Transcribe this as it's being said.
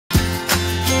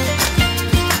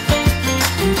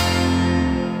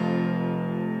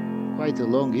quite a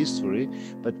long history,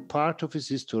 but part of its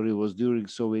history was during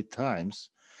Soviet times,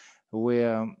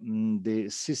 where the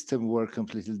system worked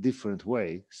completely different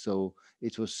way. So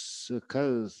it was a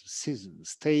kind of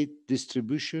state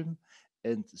distribution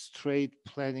and straight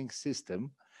planning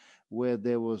system, where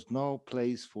there was no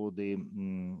place for the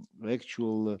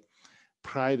actual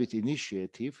private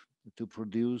initiative to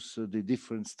produce the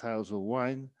different styles of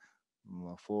wine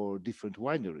for different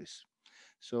wineries.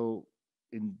 So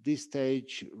in this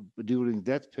stage, during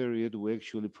that period, we're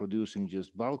actually producing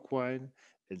just bulk wine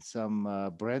and some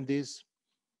brandies.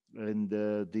 And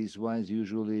these wines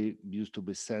usually used to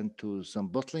be sent to some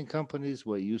bottling companies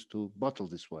who used to bottle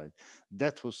this wine.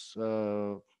 That was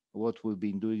what we've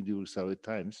been doing during Soviet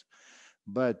times.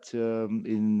 But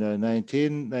in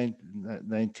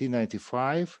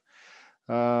 1995,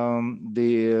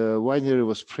 the winery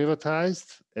was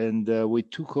privatized, and we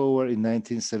took over in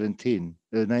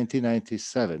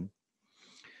 1997.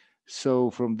 So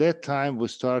from that time, we're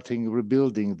starting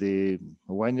rebuilding the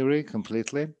winery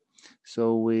completely.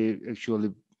 So we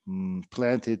actually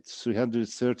planted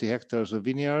 330 hectares of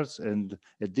vineyards, and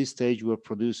at this stage, we're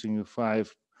producing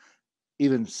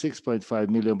even 6.5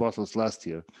 million bottles last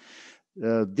year.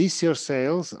 This year's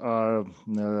sales are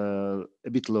a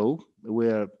bit low.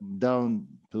 We're down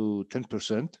to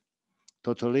 10%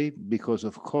 totally because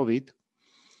of COVID.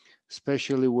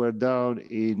 Especially we're down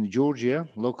in Georgia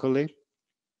locally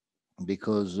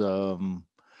because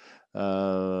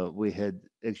we had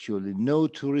actually no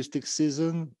touristic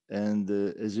season. And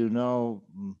as you know,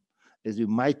 as you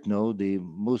might know,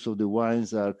 most of the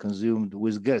wines are consumed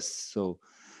with guests. So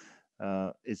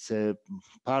it's a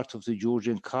part of the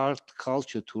Georgian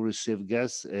culture to receive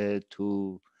guests,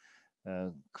 to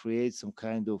create some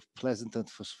kind of pleasant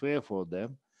atmosphere for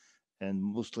them. And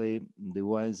mostly the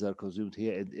wines are consumed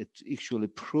here. And it actually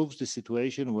proves the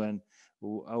situation when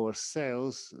our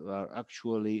sales are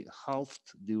actually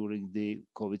halved during the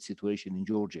COVID situation in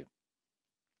Georgia.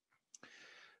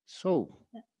 So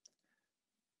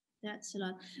that's a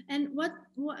lot. And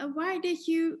why did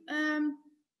you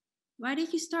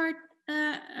start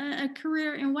a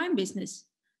career in wine business?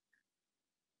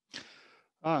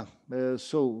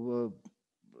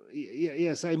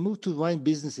 Yes, I moved to wine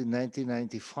business in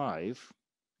 1995.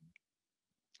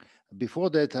 Before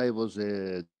that, I was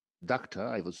a doctor.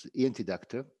 I was ENT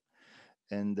doctor,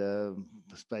 and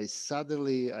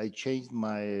suddenly I changed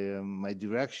my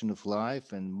direction of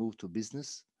life and moved to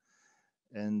business.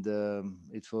 And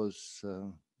it was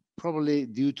probably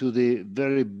due to the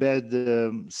very bad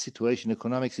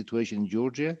economic situation in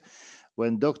Georgia,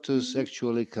 when doctors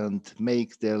actually can't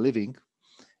make their living.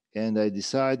 And I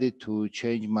decided to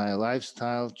change my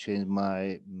lifestyle, change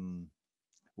my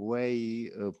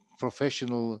way,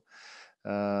 professional,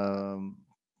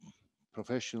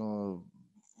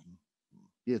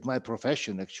 yes, my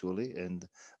profession actually, and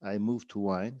I moved to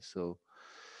wine. So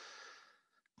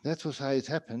that was how it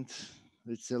happened.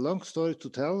 It's a long story to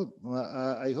tell.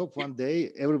 I hope one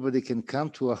day everybody can come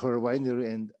to our winery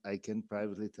and I can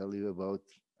privately tell you about,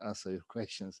 answer your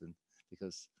questions, and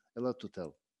because a lot to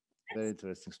tell. Very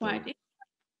interesting story.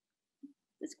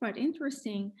 It's quite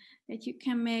interesting that you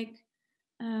can make,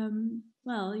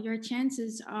 well, your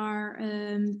chances are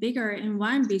bigger in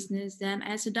wine business than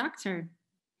as a doctor.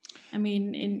 I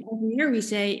mean, over here we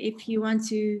say if you want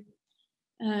to,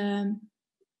 wine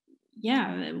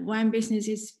business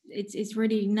it's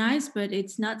really nice, but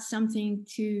it's not something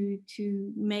to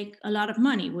make a lot of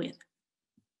money with.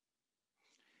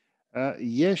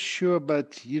 Yes, sure,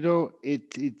 but you know,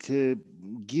 it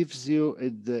gives you,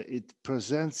 it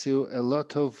presents you a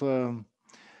lot of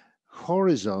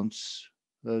horizons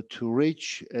to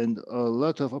reach, and a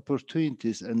lot of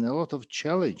opportunities and a lot of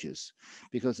challenges,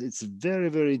 because it's very,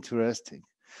 very interesting.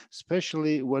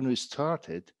 Especially when we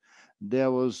started, there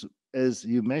was, as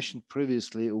you mentioned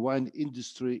previously, wine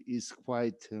industry is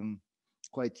quite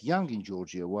young in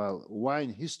Georgia, while wine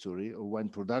history or wine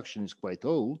production is quite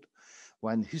old.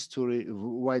 Wine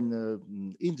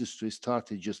industry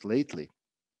started just lately.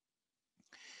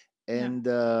 And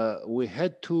we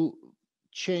had to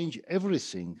change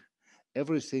everything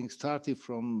starting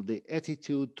from the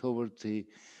attitude toward the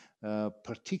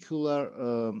particular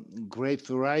grape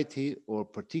variety or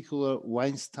particular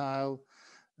wine style,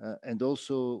 and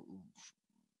also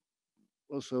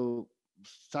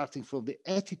starting from the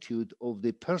attitude of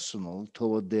the personal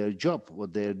toward their job,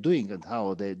 what they're doing and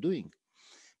how they're doing.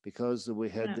 Because we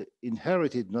had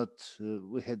inherited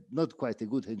we had not quite a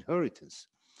good inheritance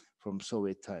from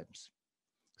Soviet times.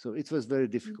 So it was very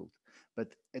difficult.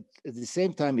 But at the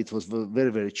same time, it was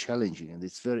very, very challenging, and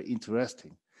it's very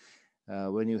interesting.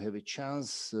 when you have a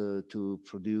chance to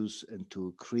produce and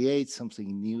to create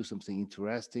something new, something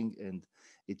interesting, and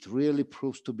it really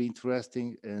proves to be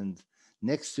interesting. And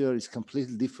next year is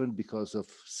completely different because of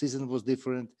season was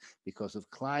different, because of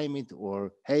climate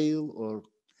or hail or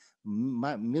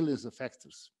millions of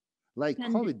factors. Like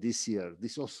And COVID this year,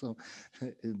 this also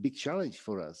a big challenge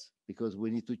for us because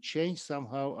we need to change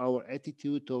somehow our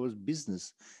attitude towards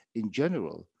business in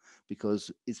general.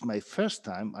 Because it's my first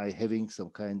time I having some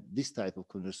kind this type of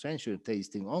conversation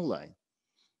tasting online.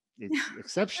 It's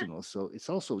exceptional, so it's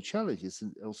also a challenge. It's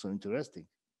also interesting.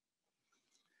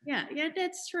 yeah, yeah,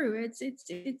 that's true.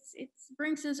 It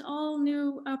brings us all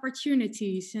new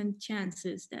opportunities and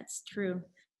chances. That's true.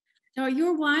 So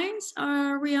your wines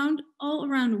are around all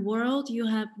around the world. You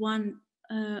have won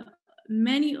uh,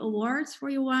 many awards for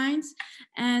your wines,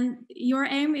 and your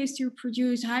aim is to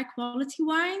produce high quality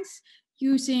wines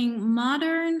using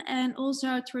modern and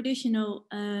also traditional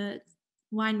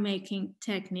winemaking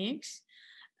techniques.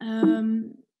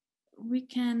 Um, we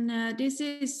can. This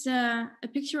is a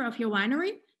picture of your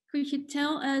winery. Could you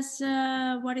tell us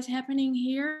what is happening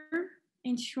here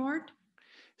in short?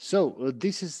 So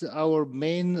this is our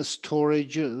main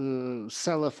storage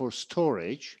cellar for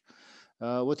storage.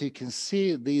 What you can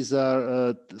see, these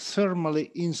are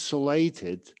thermally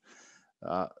insulated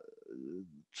uh,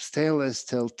 stainless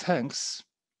steel tanks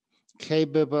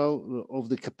capable of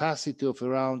the capacity of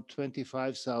around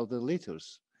 25,000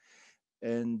 liters.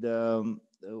 And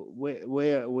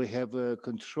where we have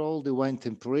controlled the wine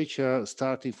temperature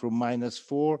starting from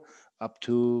 -4 up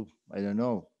to, I don't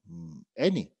know,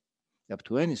 any, up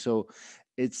to any. So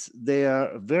they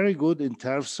are very good in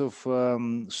terms of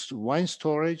wine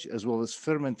storage as well as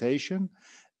fermentation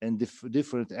and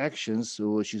different actions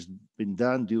which has been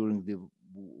done during the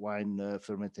wine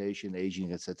fermentation,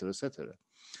 aging, etc., etc.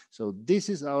 So this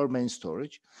is our main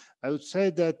storage. I would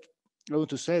say that I want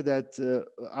to say that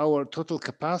our total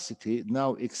capacity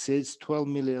now exceeds 12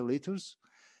 million liters,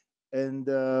 and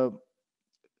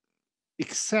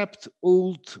except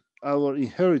our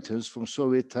inheritance from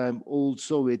Soviet time, old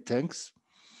Soviet tanks,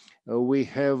 we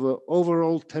have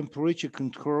overall temperature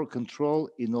control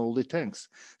in all the tanks.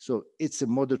 So it's a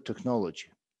modern technology.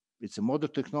 It's a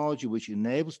modern technology which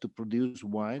enables to produce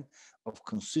wine of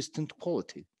consistent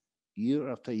quality year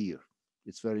after year.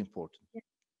 It's very important.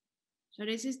 So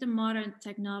this is the modern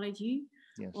technology,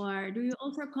 Yes. or do you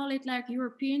also call it like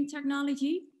European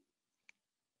technology?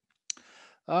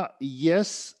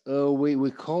 Yes,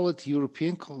 we call it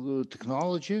European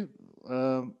technology.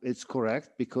 It's correct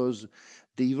because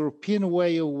the European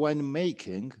way of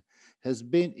winemaking has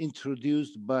been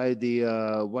introduced by the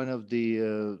one of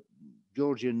the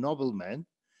Georgian noblemen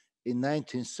in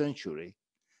 19th century,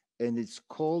 and it's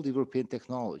called European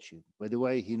technology. By the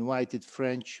way, he invited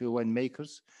French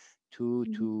winemakers to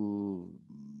Mhm. to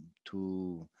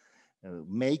to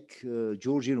make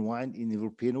Georgian wine in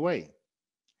European way.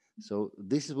 So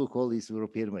this is what we call this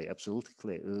European way. Absolutely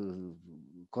clear,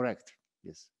 correct.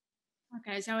 Yes.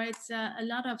 Okay, so it's a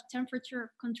lot of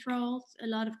temperature controls, a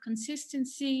lot of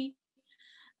consistency.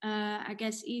 I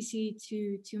guess easy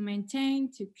to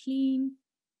maintain, to clean.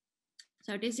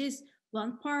 So this is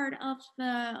one part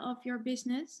of your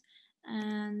business,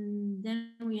 and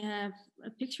then we have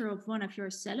a picture of one of your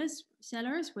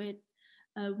cellars with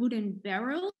wooden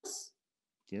barrels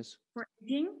Yes. for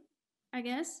aging, I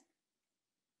guess.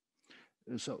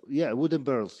 So yeah, wooden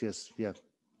barrels. Yes. Yeah.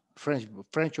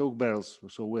 French oak barrels.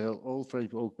 So we have all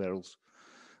French oak barrels.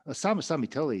 Some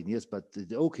Italian. Yes, but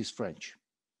the oak is French.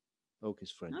 Oak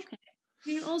is French. Okay.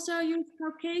 Do you also use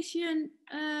Caucasian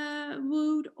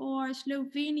wood or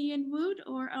Slovenian wood,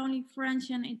 or only French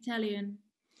and Italian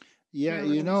Yeah,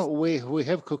 barrels? we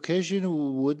have Caucasian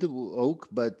wood oak,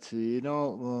 but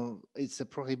it's a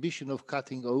prohibition of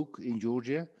cutting oak in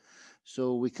Georgia,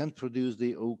 so we can't produce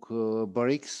the oak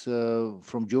barricks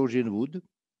from Georgian wood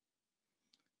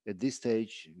at this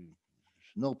stage.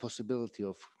 No possibility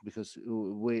of because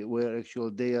we're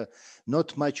actually there.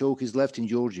 Not much oak is left in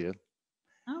Georgia.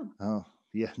 Oh, Uh,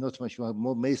 yeah, not much more.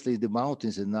 Mostly the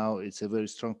mountains, and now it's a very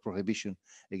strong prohibition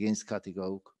against cutting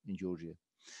oak in Georgia.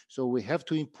 So we have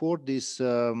to import these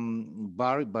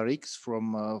barricks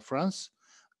from France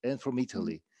and from mhm.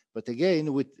 Italy. But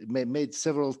again, we made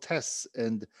several tests,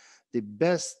 and the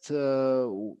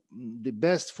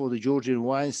best for the Georgian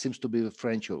wine seems to be the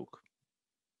French oak.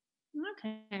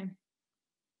 Okay.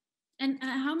 And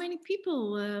how many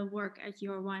people work at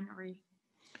your winery?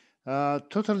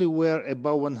 Totally, we're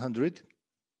about 100.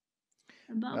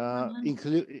 About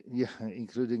 100. Yeah,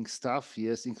 including staff,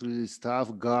 yes, including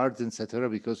staff, guards, etc.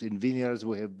 Because in vineyards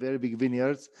we have very big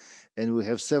vineyards, and we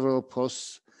have several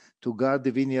posts to guard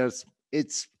the vineyards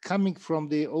it's coming from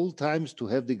the old times to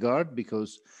have the guard,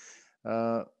 because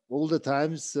all the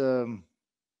times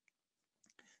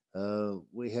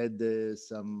we had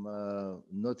some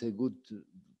not a good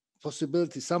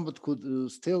possibility. Someone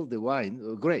could steal the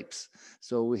wine, grapes,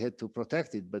 so we had to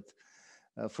protect it. But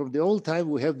from the old time,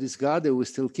 we have this guard and we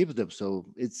still keep them. So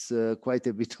it's quite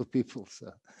a bit of people.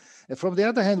 So. And from the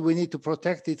other hand, we need to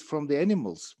protect it from the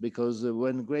animals, because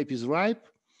when grape is ripe,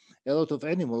 a lot of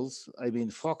animals, I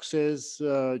mean, foxes,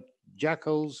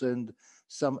 jackals, and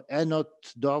some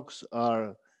anot dogs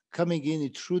are coming in,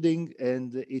 intruding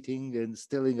and eating and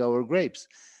stealing our grapes.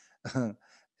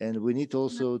 And we need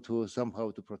also to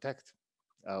somehow to protect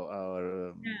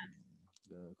our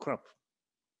crop.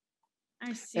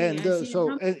 I see. And I see.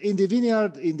 so in the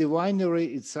vineyard, in the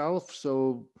winery itself,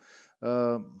 so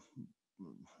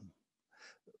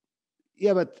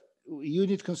yeah, but you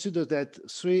need to consider that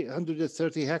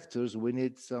 330 hectares, we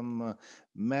need some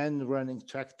men running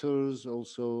tractors,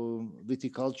 also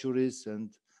viticulturists,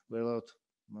 and well, a lot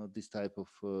this type of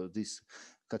this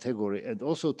category, and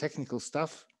also technical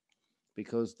stuff,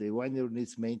 because the winery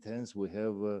needs maintenance. We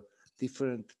have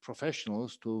different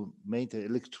professionals to maintain,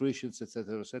 electricians,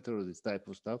 etc., this type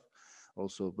of stuff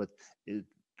also. But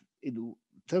in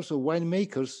terms of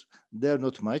winemakers, they're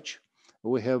not much.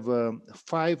 We have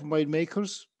 5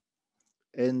 winemakers,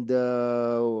 and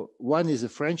one is a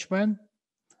Frenchman.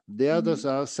 The others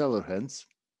are cellar hands.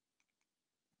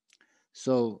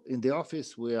 So in the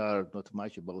office, we are not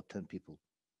much, about 10 people.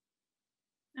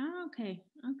 Oh, okay.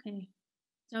 Okay.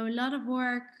 So a lot of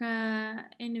work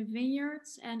in the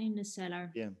vineyards and in the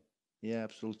cellar. Yeah,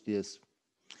 absolutely, yes.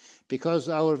 Because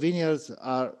our vineyards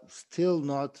are still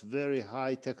not very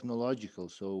high technological,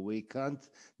 so we can't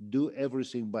do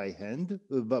everything by hand,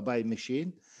 by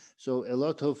machine. So a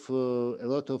lot of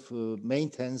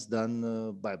maintenance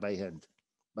done by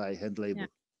hand labor.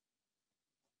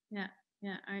 Yeah,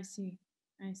 I see.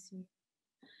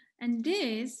 And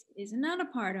this is another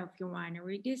part of your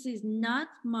winery. This is not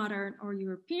modern or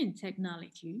European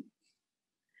technology.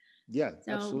 Yeah,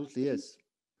 so, absolutely, yes.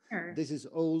 Sure. This is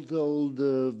old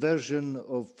version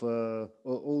of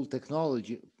old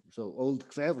technology, so old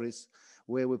Qvevris,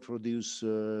 where we produce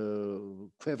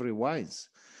Qvevri wines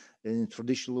in a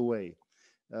traditional way.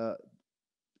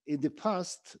 In the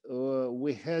past,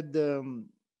 we had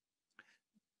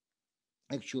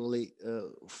actually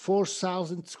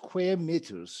 4,000 square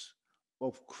meters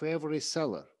of Qvevri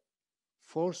cellar.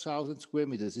 4,000 square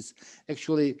meters. It's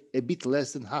actually a bit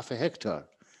less than half a hectare.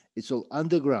 It's all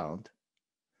underground.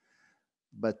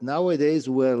 But nowadays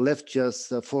we're left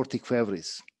just 40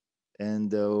 Qvevris.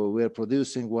 And we're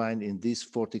producing wine in these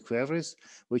 40 Qvevris,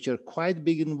 which are quite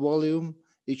big in volume.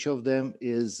 Each of them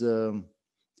is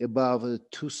above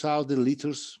 2,000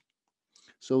 liters.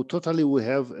 So totally we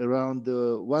have around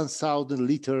 1,000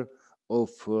 liter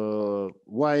of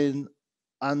wine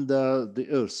under the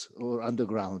earth or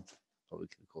underground, how we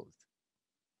can call it.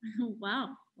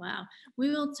 Wow. We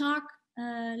will talk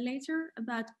later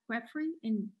about Qvevri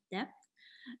in depth.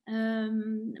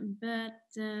 But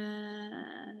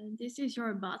this is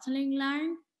your bottling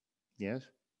line. Yes.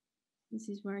 This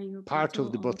is where you part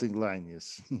of the bottling line.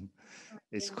 Yes.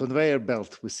 It's conveyor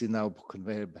belt. We see now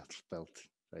conveyor belt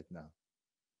right now.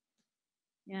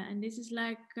 Yeah, and this is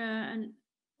like an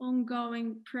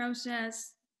ongoing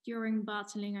process during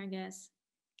bottling, I guess.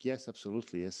 Yes,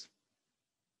 absolutely. Yes.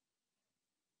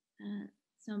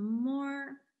 Some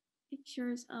more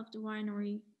pictures of the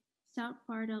winery, south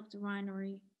part of the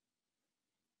winery.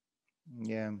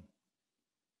 Yeah.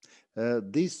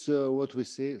 This what we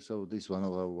see. So this is one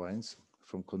of our wines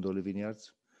from Kondoli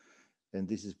Vineyards, and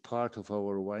this is part of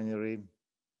our winery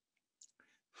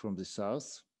from the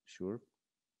south. Sure.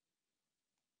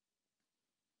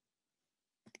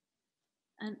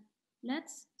 And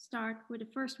let's start with the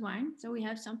first wine. So we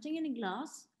have something in a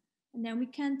glass, and then we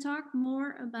can talk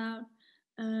more about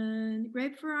the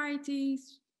grape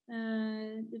varieties,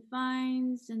 the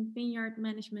vines, and vineyard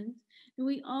management. Do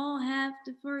we all have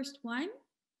the first wine?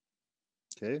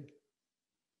 Okay.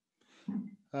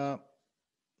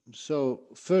 So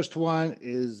first wine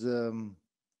is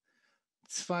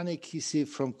Mtsvane-Kisi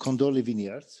from Kondoli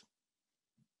Vineyards.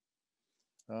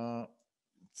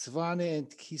 Mtsvane and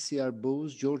Kisi are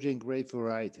both Georgian grape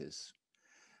varieties.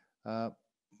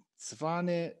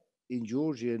 Mtsvane in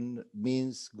Georgian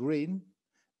means green,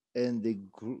 and the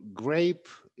grape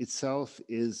itself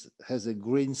has a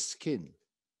green skin.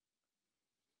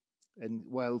 And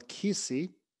while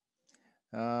Kisi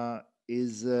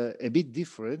is a bit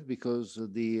different because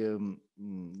the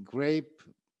grape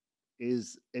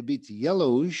is a bit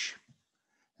yellowish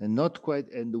and not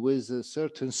quite, and with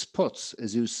certain spots,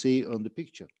 as you see on the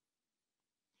picture.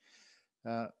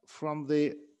 From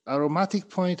the aromatic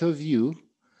point of view,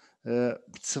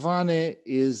 Mtsvane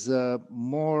is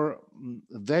more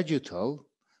vegetal,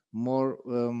 more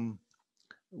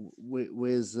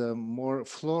with more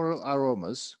floral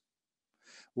aromas,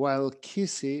 while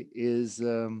Kisi is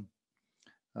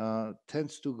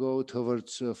tends to go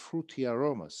towards fruity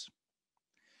aromas.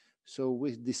 So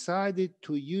we decided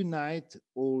to unite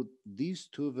all these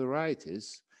two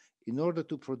varieties in order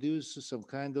to produce some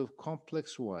kind of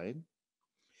complex wine.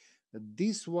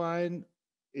 This wine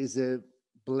is a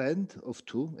blend of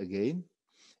two again,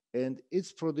 and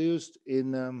it's produced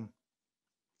in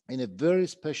a very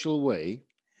special way.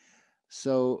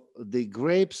 So the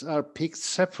grapes are picked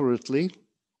separately,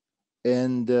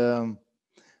 and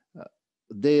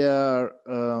they are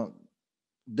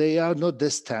not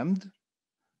destemmed.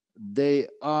 They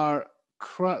are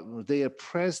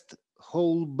pressed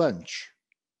whole bunch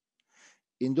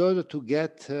in order to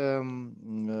get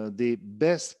the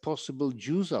best possible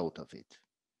juice out of it.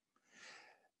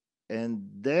 And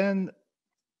then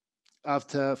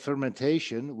after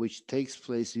fermentation, which takes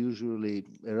place usually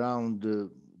around,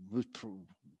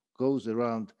 goes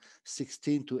around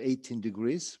 16 to 18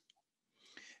 degrees,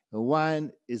 the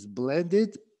wine is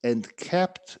blended and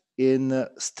kept in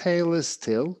stainless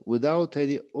steel without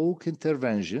any oak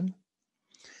intervention.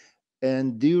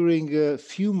 And during a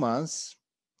few months,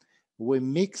 we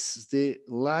mix the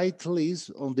light lees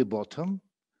on the bottom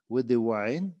with the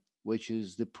wine, which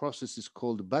is the process is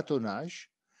called batonnage,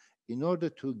 in order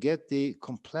to get the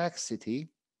complexity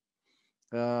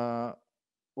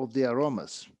of the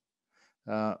aromas.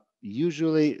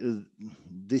 Usually,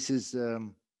 this is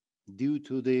due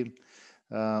to the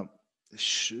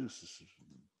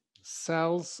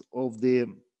cells of the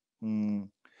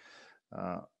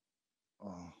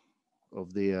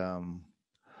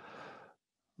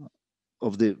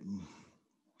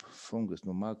fungus,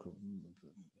 no macro.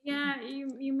 Yeah,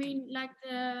 you mean like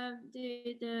the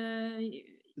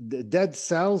dead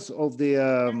cells of the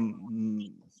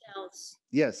cells.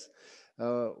 Yes,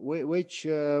 which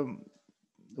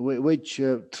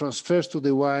transfers to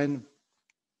the wine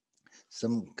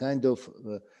some kind of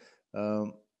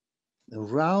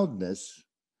roundness,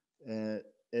 and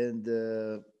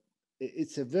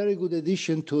it's a very good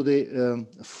addition to the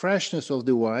freshness of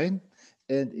the wine,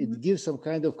 and it gives some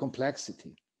kind of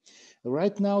complexity.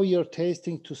 Right now you're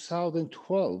tasting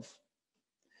 2012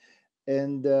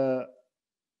 and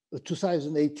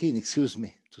 2018, excuse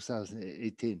me.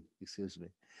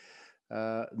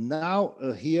 Now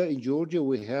here in Georgia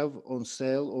we have on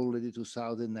sale already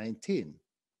 2019.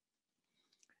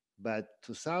 But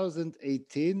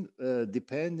 2018,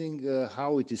 depending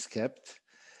how it is kept,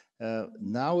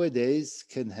 nowadays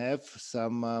can have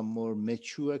some more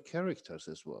mature characters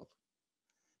as well.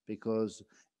 Because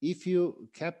if you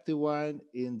kept the wine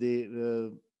in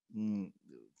the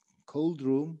cold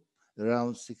room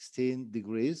around 16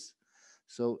 degrees,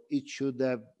 so it should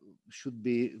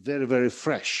be very, very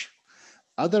fresh.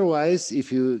 Otherwise,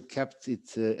 if you kept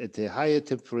it at a higher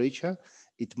temperature,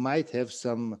 it might have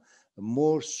some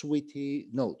more sweety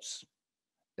notes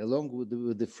along with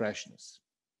the freshness.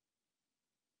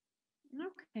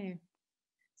 Okay,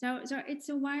 so it's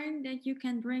a wine that you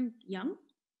can drink young.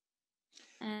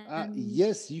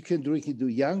 Yes, you can drink it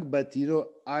young, but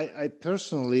I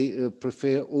personally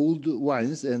prefer old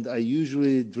wines, and I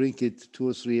usually drink it 2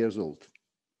 or 3 years old.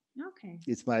 Okay,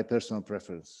 it's my personal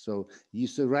preference. So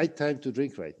it's the right time to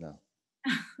drink right now.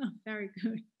 Very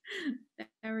good.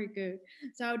 Very good.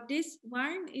 So this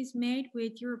wine is made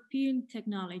with European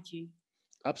technology.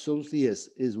 Absolutely, yes.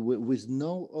 Is with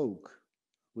no oak,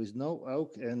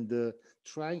 and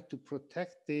trying to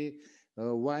protect the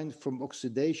wine from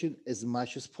oxidation as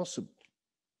much as possible.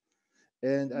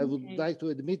 And I would like to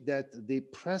admit that the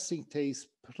pressing takes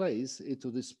place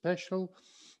into the special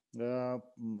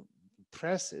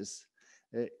presses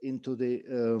into the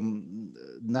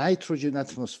nitrogen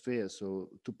atmosphere, so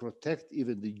to protect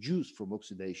even the juice from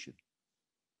oxidation.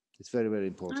 It's very, very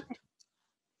important. Okay.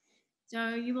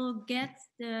 So you will get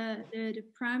the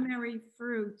primary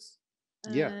fruits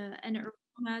and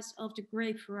aromas of the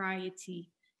grape variety.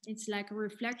 It's like a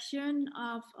reflection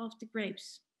of the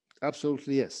grapes.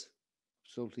 Absolutely, yes.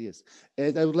 Absolutely, yes.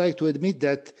 And I would like to admit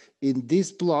that in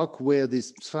this block where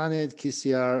this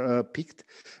Mtsvane-Kisi are picked,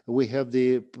 we have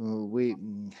the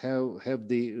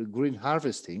green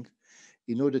harvesting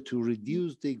in order to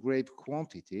reduce the grape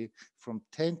quantity from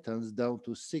 10 tons down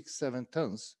to 6-7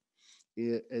 tons,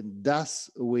 and thus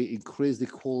we increase the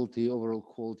overall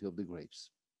quality of the grapes.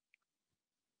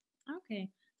 Okay,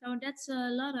 so that's a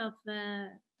lot of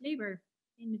labor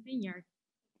in the vineyard.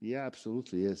 Yeah,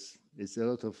 absolutely, yes. It's a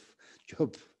lot of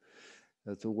job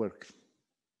to work.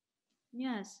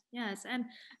 Yes, yes. And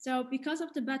so because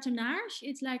of the batonnage,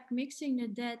 it's like mixing the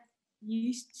dead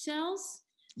yeast cells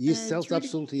Yeast cells, through the,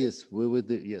 absolutely, yes. We would,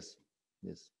 yes,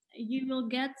 yes. you will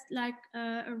get like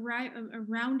a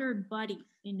rounder body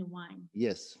in the wine.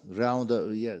 Yes,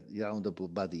 rounder, yeah,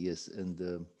 roundable body, yes,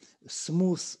 and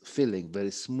smooth filling,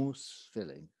 very smooth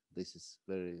filling. This is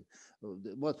very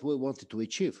what we wanted to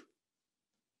achieve.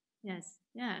 Yes,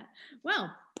 yeah.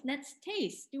 Well, let's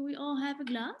taste. Do we all have a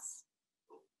glass?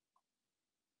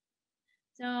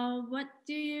 So what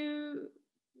do you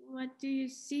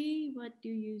see? What do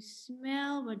you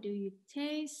smell? What do you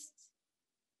taste?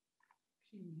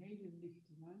 Een hele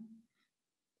lichte wijn.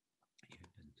 Je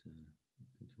kunt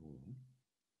horen.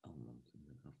 Allemaal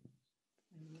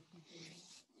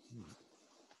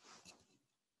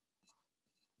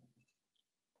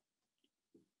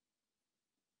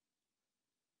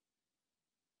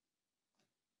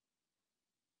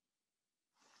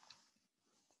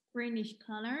Greenish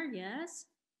color, yes.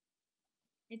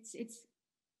 It's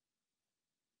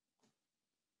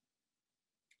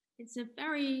a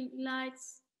very light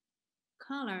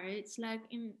color. It's like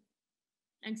in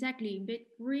exactly a bit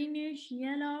greenish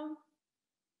yellow.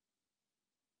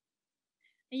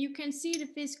 And you can see the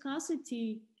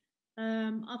viscosity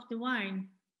of the wine.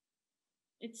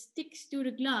 It sticks to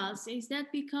the glass. Is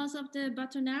that because of the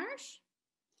batonnage?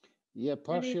 Yeah,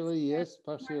 partially yes,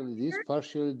 partially this,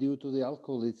 partially due to the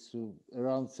alcohol. It's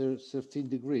around 13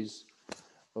 degrees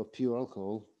of pure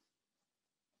alcohol.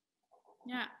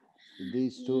 Yeah.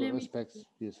 These two aspects,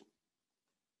 yes.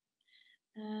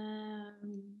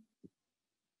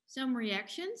 Some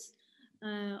reactions,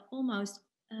 almost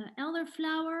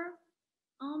elderflower,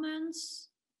 almonds,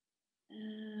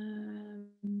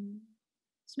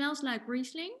 smells like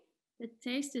Riesling. The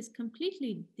taste is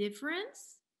completely different.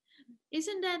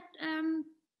 Isn't that,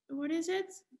 what is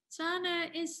it?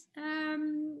 Mtsvane is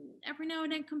every now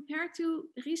and then compared to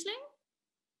Riesling?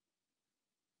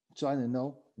 Mtsvane,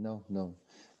 no.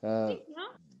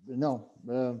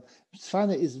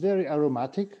 Mtsvane is very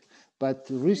aromatic, but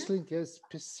Riesling has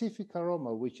specific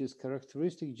aroma, which is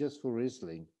characteristic just for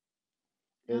Riesling.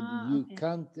 And you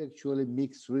can't actually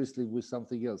mix Riesling with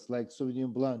something else, like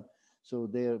Sauvignon Blanc. So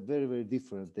they are very, very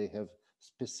different. They have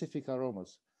specific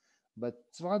aromas. But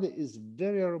Mtsvane is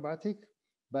very aromatic,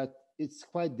 but it's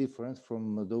quite different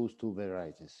from those two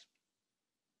varieties.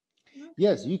 Okay.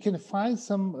 Yes, you can find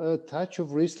some touch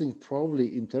of Riesling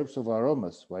probably in terms of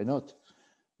aromas. Why not?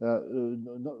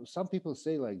 No, some people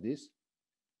say like this,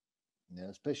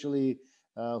 especially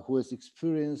who has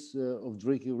experience of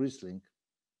drinking Riesling.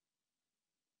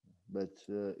 But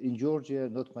in Georgia,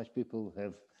 not much people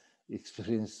have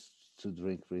experience to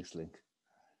drink Riesling.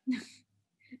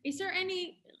 Is there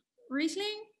any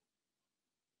Riesling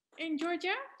in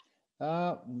Georgia?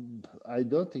 I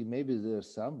don't think. Maybe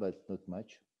there's some, but not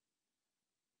much.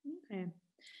 Okay.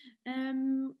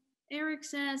 Eric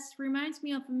says, reminds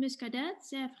me of a muscadet,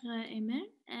 zestig et meer.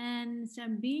 And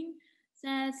Sabine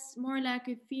says, more like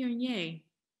a Viognier,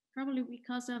 probably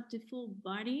because of the full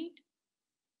body.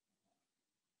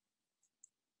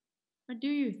 What do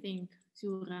you think,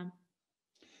 Zurab?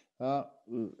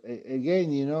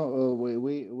 Again, you know,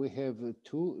 we have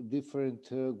two different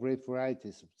grape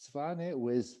varieties. Mtsvane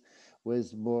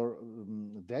with more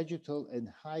vegetal and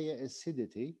higher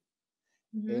acidity,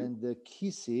 and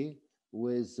Kisi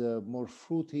with more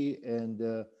fruity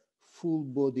and full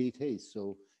body taste.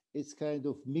 So it's kind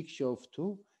of mixture of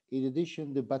two. In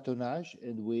addition, the batonnage,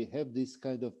 and we have this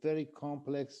kind of very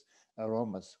complex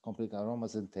aromas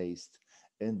and taste,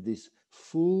 and this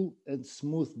full and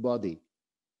smooth body.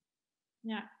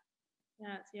 Yeah,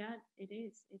 it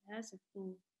is. It has a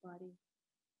full body.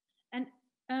 And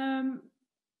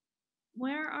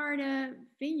where are the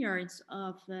vineyards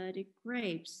of the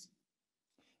grapes?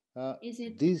 Is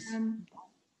it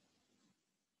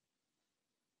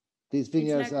these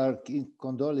vineyards are in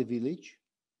Kondoli village.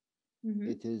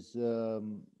 It is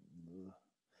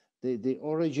the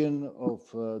origin of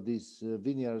these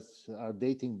vineyards are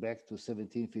dating back to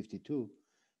 1752,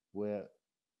 where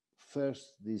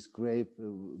first these grape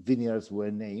vineyards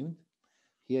were named.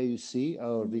 Here you see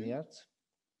our vineyards.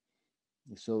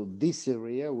 So this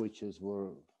area, which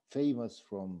were famous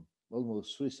from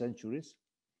almost 3 centuries,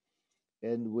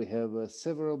 and we have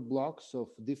several blocks of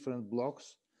different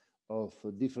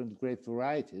grape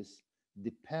varieties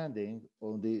depending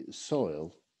on the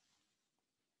soil.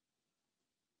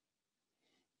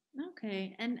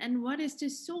 Okay, and what is the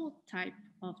soil type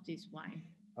of this wine?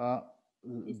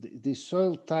 The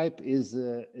soil type is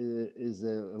a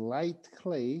light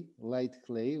clay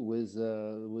with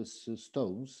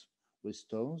stones,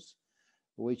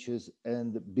 which is,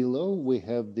 and below we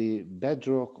have the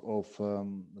bedrock of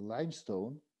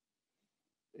limestone,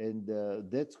 and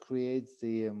that creates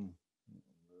the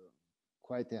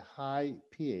quite a high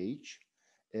pH,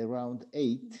 around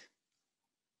 8.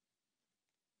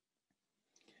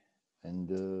 And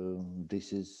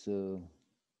this is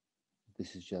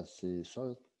just the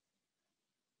soil.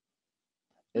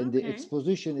 And the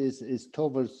exposition is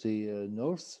towards the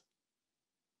north.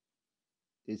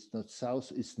 It's not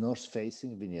south, it's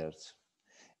north-facing vineyards.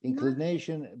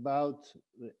 Inclination about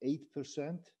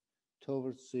 8%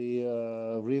 towards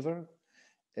the river.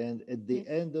 And at the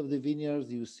end of the vineyards,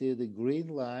 you see the green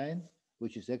line,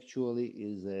 which is actually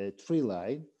is a tree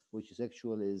line, which is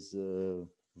actually is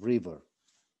river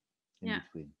in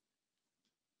between.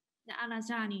 The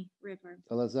Alazani River.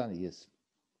 Alazani, yes.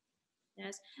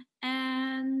 Yes,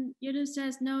 and Judith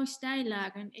says no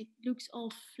steillagen, it looks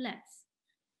all flat.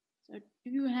 So do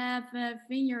you have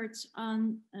vineyards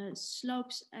on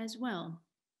slopes as well?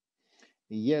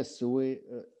 Yes,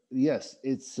 yes,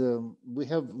 it's we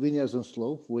have vineyards on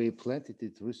slope. We planted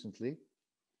it recently.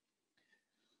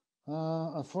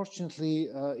 Unfortunately,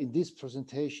 in this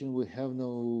presentation, we have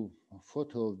no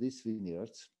photo of these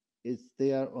vineyards.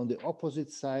 They are on the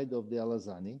opposite side of the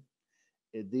Alazani.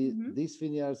 These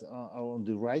vineyards are on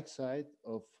the right side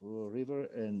of river,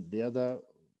 and the other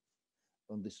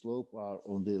on the slope are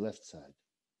on the left side.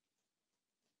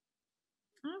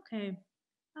 Okay.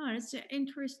 Oh, that's an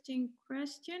interesting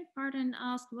question. Pardon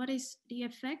asked, what is the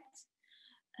effect?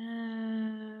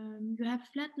 You have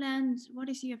flatlands. What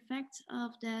is the effect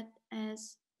of that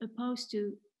as opposed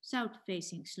to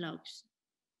south-facing slopes?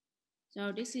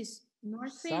 So this is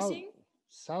north-facing?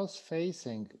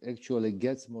 South-facing actually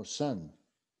gets more sun.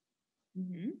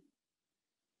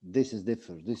 This is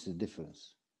different. This is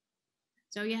difference.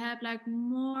 So you have like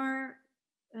more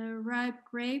ripe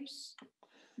grapes,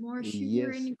 more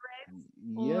sugar in the grapes?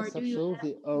 Yes,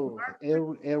 absolutely.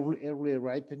 Early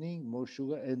ripening, more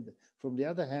sugar. And from the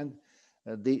other hand,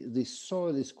 the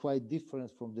soil is quite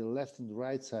different from the left and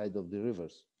right side of the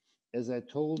rivers. As I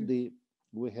told,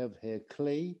 we have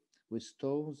clay with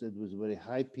stones and with very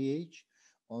high pH.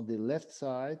 On the left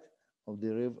side of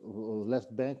the river,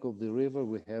 left bank of the river,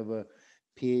 we have a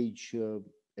pH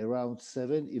around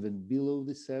 7, even below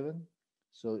the 7.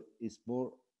 So it's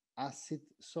more acid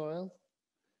soil,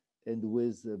 and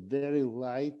with a very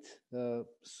light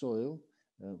soil,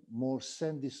 more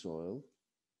sandy soil,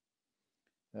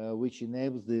 which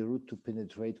enables the root to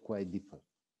penetrate quite deeper.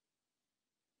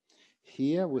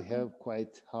 Here we have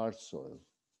quite hard soil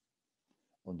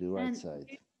on the right side.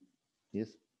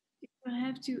 Yes? You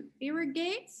have to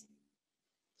irrigate?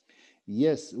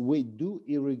 Yes, we do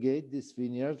irrigate this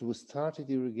vineyard. We started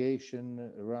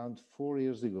irrigation around 4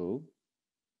 years ago.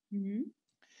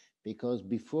 Because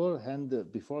before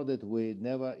that we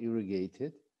never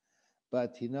irrigated,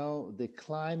 but you know the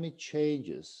climate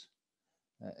changes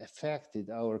affected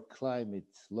our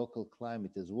climate, local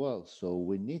climate as well. So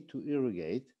we need to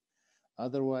irrigate,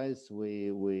 otherwise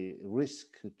we risk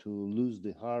to lose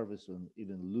the harvest and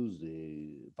even lose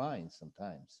the vines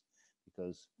sometimes,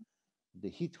 because the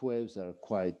heat waves are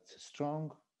quite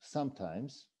strong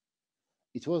sometimes.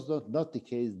 It was not the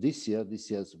case this year. This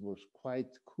year was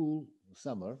quite cool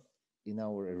summer in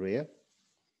our area,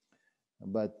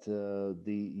 but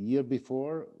the year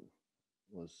before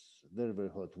was very, very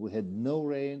hot. We had no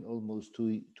rain almost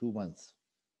two months.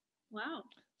 Wow.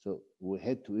 So we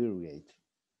had to irrigate.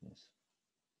 Yes.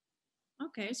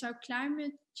 Okay, so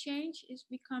climate change is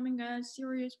becoming a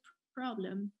serious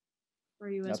problem for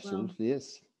you as well. Absolutely,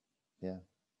 yes. Yeah,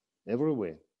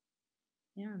 everywhere.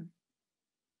 Yeah.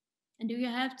 And do you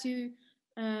have to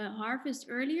harvest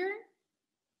earlier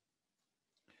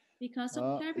because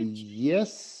of climate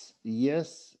change?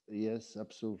 Yes,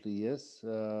 absolutely, yes.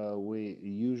 We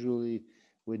usually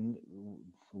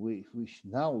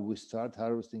now we start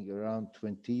harvesting around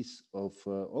 20th of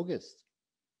August.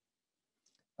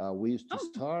 We used to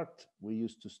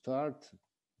start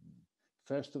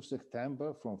 1st of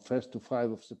September, from 1st to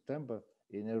 5 of September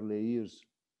in early years.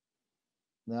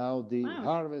 Now the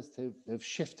harvest have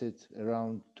shifted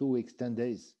around 2 weeks, 10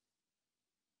 days.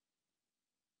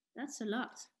 That's a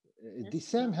lot. The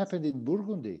same happened in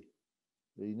Burgundy.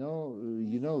 You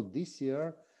know, this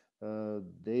year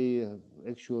they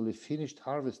actually finished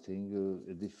harvesting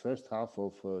the first half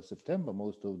of September,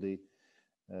 most of the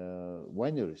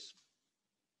wineries.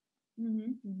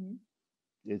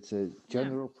 It's a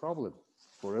general problem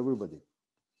for everybody.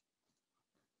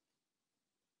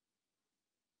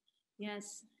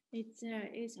 Yes, it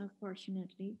is,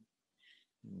 unfortunately.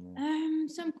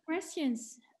 Some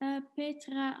questions.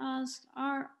 Petra asked,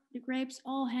 are the grapes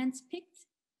all hand-picked?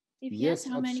 If yes,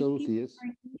 Yes, how many absolutely, people yes. are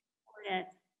needed for that?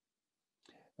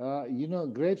 You know,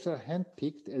 grapes are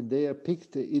hand-picked and they are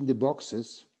picked in the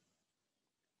boxes,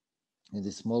 in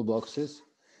the small boxes.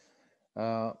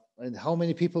 And how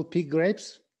many people pick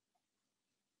grapes?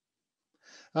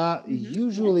 Yes.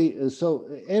 Usually, so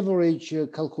average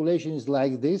calculation is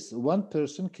like this. One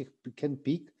person can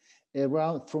pick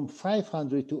around from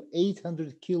 500 to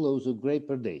 800 kilos of grape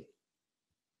per day.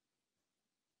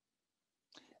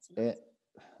 That's a lot.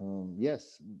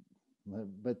 Yes,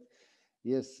 but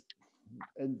yes,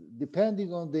 and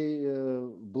depending on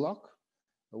the block,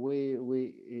 we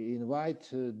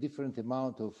invite a different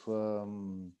amount of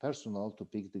personnel to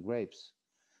pick the grapes.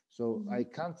 So I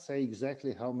can't say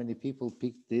exactly how many people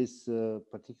picked this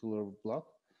particular block,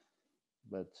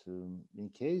 but in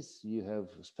case you have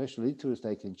special interest,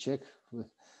 I can check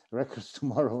records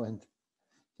tomorrow and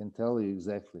can tell you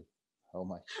exactly how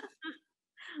much.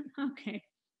 Okay.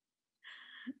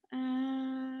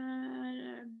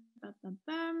 Bum, bum,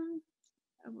 bum.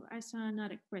 Oh, I saw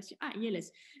another question.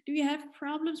 Yillis, do you have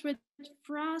problems with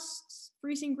frosts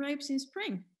freezing grapes in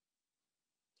spring?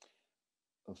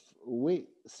 We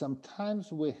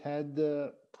sometimes we had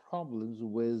problems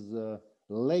with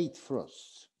late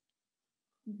frosts,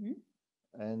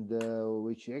 and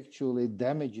which actually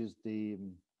damages the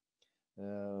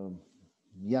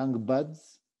young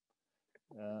buds.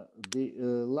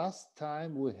 The last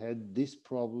time we had this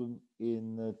problem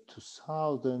in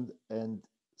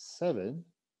 2007,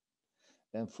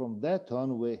 and from that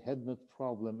on we had not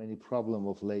any problem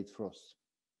of late frost.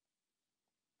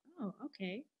 Oh,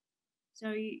 okay.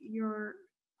 So your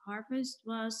harvest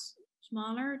was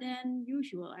smaller than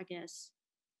usual, I guess.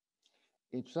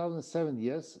 In 2007,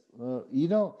 yes. You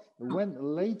know, when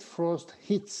late frost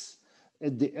hits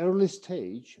at the early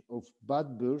stage of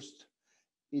bud burst,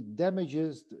 it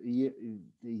damages the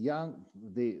young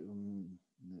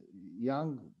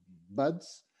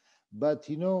buds. But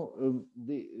you know,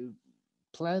 the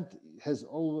plant has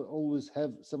always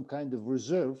have some kind of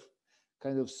reserve,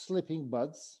 kind of sleeping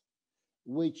buds,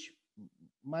 which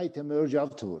might emerge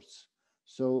afterwards.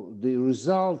 So the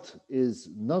result is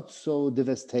not so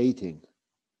devastating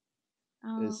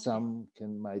as some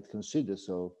might consider.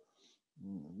 So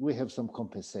we have some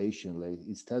compensation. Like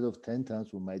instead of 10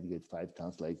 tons, we might get 5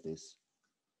 tons like this.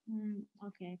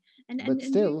 Okay. But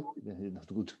still, not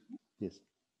good. Yes.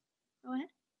 Go ahead.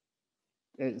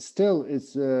 Still,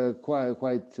 it's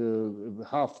quite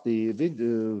half the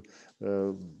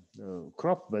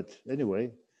crop. But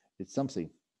anyway, it's something.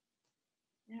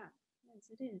 Yeah. Yes,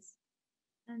 it is.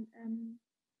 And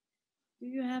do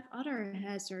you have other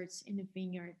hazards in the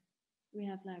vineyard? Do we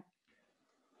have like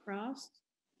frost?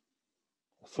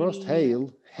 Frost,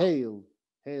 hail,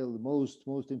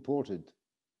 most important.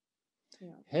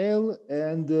 Yeah. Hail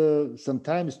and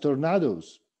sometimes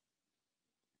tornadoes.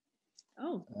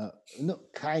 Oh. No,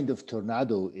 kind of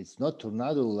tornado. It's not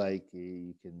tornado like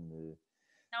you can.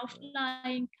 No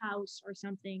flying cows or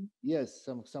something. Yes,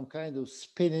 some kind of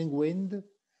spinning wind,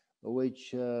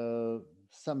 which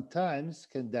sometimes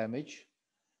can damage.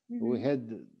 We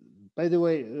had, by the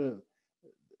way,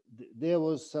 there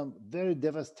was some very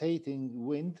devastating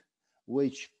wind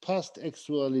which passed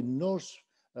actually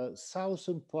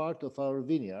southern part of our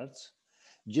vineyards,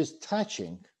 just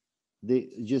touching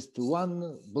just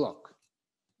one block,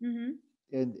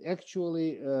 and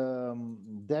actually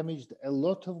damaged a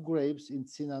lot of grapes in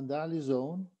Sinandali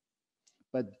zone,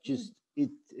 but just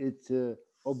it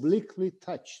obliquely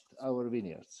touched our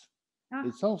vineyards.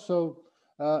 It's also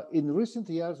in recent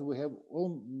years we have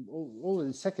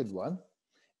already second one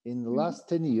in the last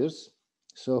 10 years.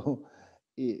 So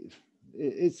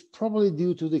it's probably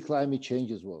due to the climate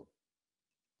change as well.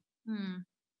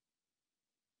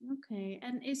 Okay.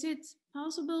 And is it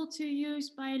possible to use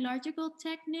biological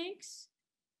techniques?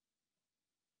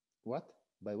 What?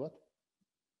 By what?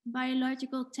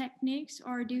 Biological techniques,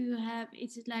 or do you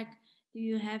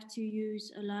have to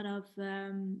use a lot of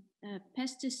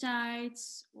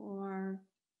pesticides or?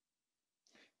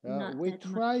 We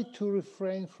try to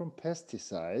refrain from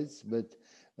pesticides, but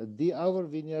our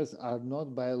vineyards are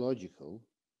not biological.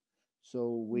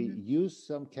 So we use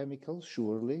some chemicals,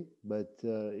 surely, but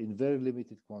in very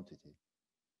limited quantity.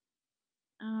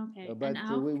 Okay. But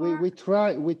we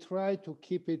try to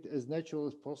keep it as natural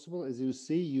as possible. As you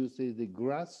see the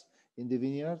grass in the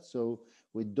vineyard, so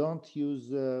we don't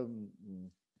use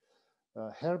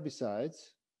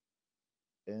herbicides.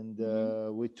 And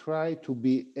we try to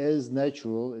be as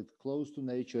natural, as close to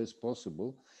nature as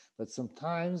possible. But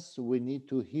sometimes we need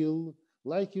to heal,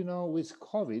 like, you know, with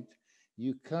COVID,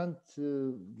 you can't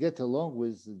get along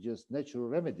with just natural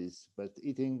remedies, but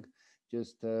eating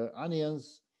just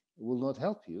onions will not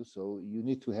help you. So you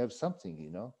need to have something,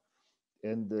 you know,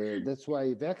 and that's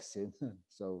why vaccine.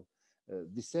 So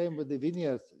the same with the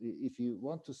vineyard. If you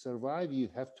want to survive, you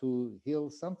have to heal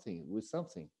something with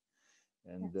something,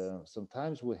 and Yes.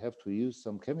 sometimes we have to use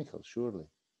some chemicals, surely.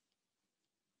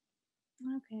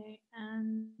 Okay,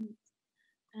 and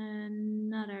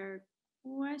another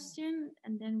question,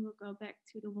 and then we'll go back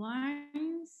to the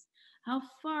wines. How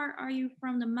far are you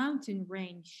from the mountain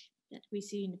range that we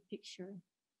see in the picture?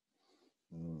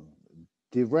 Mm.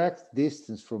 Direct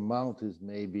distance from mountains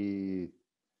maybe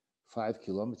 5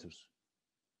 kilometers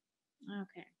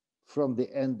Okay. from the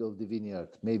end of the vineyard,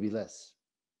 maybe less.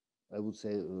 I would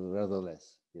say rather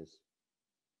less. Yes.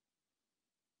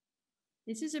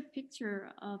 This is a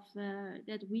picture of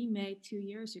that we made 2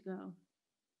 years ago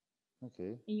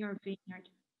Okay. in your vineyard.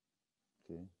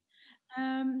 Okay.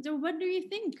 So what do you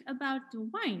think about the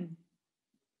wine?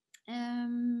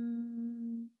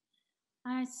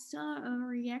 I saw a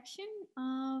reaction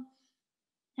of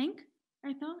Henk,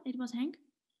 I thought it was Henk,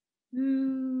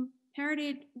 who paired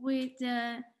it with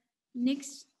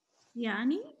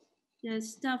Mtsvane, the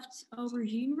stuffed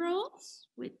aubergine rolls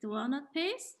with the walnut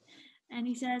paste. And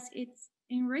he says it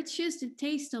enriches the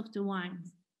taste of the wine.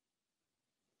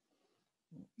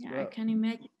 Yeah, Well, I can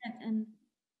imagine that. And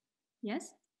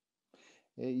yes?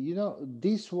 you know,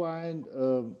 this wine,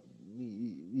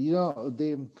 you know,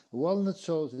 the walnut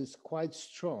sauce is quite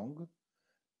strong.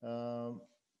 Um,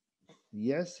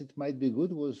 yes, it might be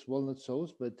good with walnut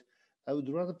sauce, but I would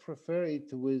rather prefer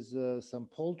it with some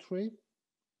poultry,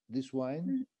 this wine,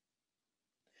 Mm.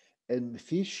 and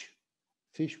fish.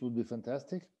 Fish would be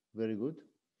fantastic, very good,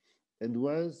 and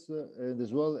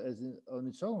as well as on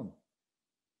its own,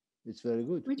 it's very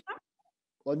good Which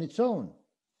one? on its own,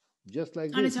 just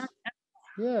like On its own. this.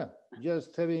 Yeah,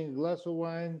 just having a glass of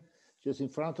wine just in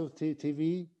front of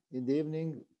TV in the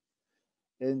evening,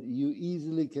 and you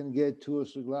easily can get 2 or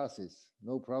 3 glasses,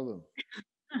 no problem.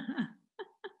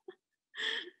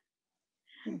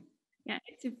 Yeah,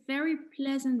 it's a very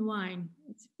pleasant wine.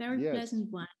 It's a very Yes,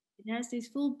 pleasant wine. It has this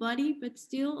full body, but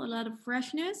still a lot of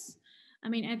freshness. I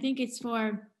mean, I think it's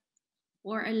for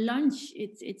a lunch.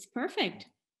 It's perfect.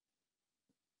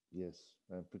 yes,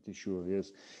 I'm pretty sure.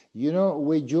 Yes, you know,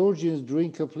 we Georgians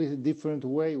drink completely different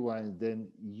way wine than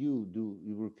you do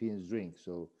Europeans drink.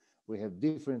 So we have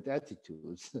different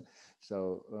attitudes.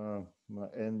 So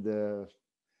and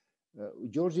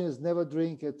Georgians never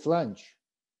drink at lunch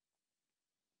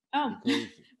Oh, because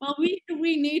well, we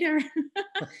neither.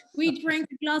 We drank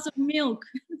a glass of milk.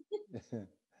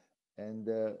 and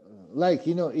like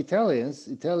you know, Italians,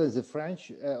 the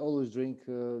French always drink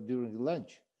during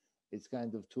lunch. It's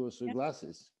kind of 2 or 3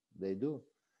 glasses they do.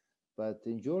 But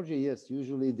in Georgia, yes,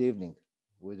 usually in the evening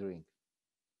we drink.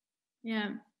 Yeah,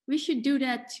 we should do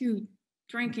that too.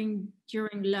 Drinking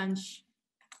during lunch.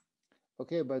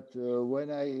 Okay, but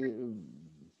when I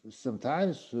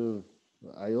sometimes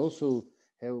I also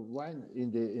have wine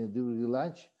during the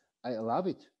lunch. I love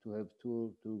it to have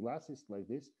two glasses like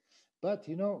this. But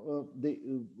you know, the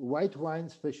white wine,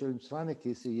 especially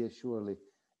Mtsvane-Kisi, yes, surely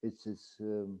it's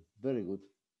very good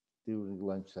during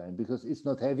lunchtime because it's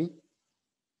not heavy.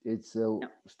 It's No.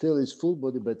 still it's full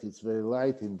body, but it's very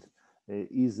light and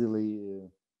easily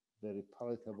very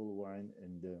palatable wine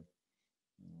and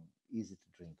easy to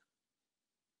drink.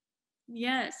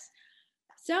 Yes.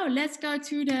 So let's go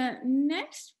to the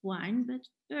next one. But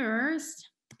first,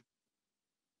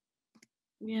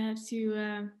 we have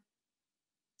to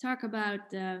talk about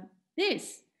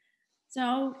this.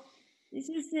 So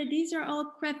these are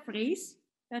all Qvevris.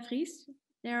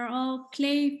 They're all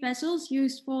clay vessels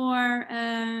used for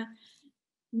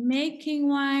making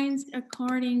wines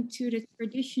according to the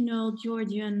traditional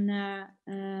Georgian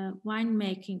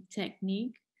winemaking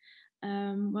technique.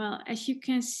 Well, as you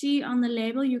can see on the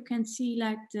label, you can see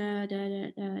like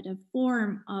the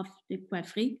form of the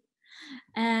Qvevri,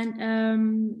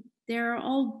 and they're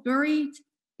all buried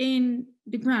in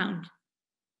the ground.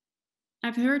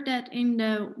 I've heard that in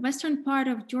the western part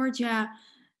of Georgia,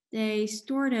 they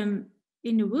store them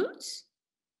in the woods.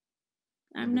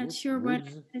 In I'm the not sure what.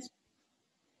 woods?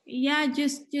 Yeah,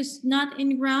 just not in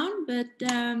the ground, but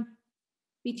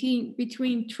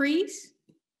between trees.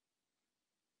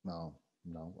 No,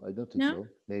 no, I don't think No. so.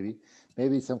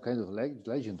 Maybe some kind of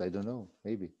legend. I don't know.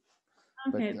 Maybe,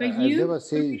 but Okay, but I've you. never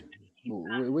seen.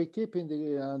 We keep in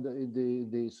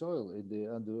the soil in the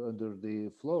under the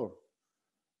floor.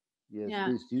 Yes, Yeah.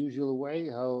 this usual way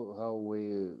how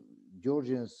we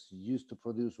Georgians used to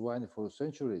produce wine for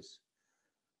centuries.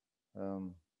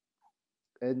 Um,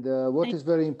 and what is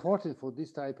very important for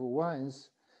this type of wines,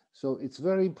 so it's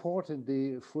very important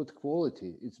the fruit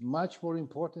quality. It's much more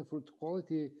important fruit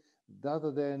quality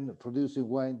rather than producing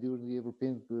wine during the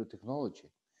European technology.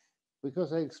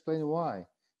 Because I explain why.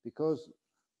 Because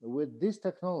with this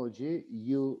technology,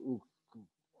 you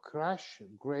crush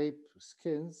grape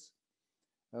skins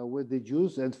with the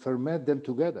juice and ferment them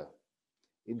together.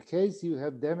 In case you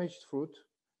have damaged fruit,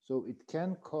 so it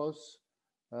can cause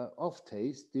off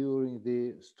taste during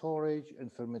the storage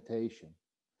and fermentation.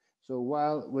 So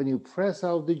while when you press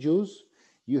out the juice,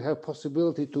 you have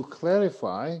possibility to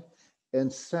clarify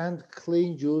and send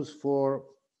clean juice for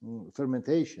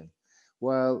fermentation.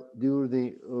 While during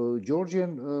the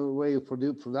Georgian way of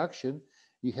production,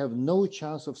 you have no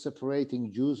chance of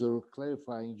separating juice or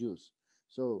clarifying juice.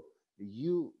 So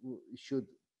you should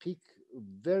pick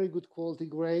very good quality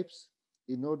grapes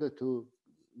in order to,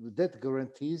 that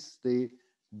guarantees the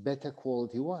better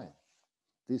quality wine.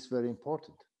 This is very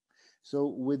important. So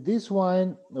with this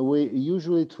wine, we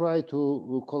usually try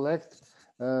to collect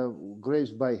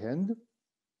grapes by hand,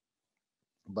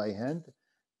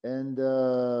 and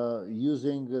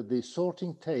using the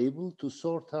sorting table to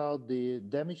sort out the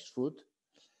damaged fruit,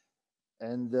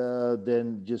 and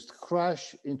then just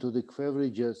crush into the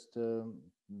Qvevri just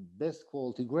best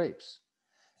quality grapes.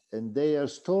 And they are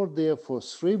stored there for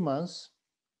 3 months.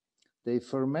 They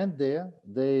ferment there.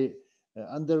 They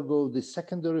undergo the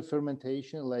secondary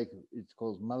fermentation, like it's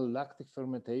called malolactic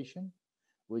fermentation,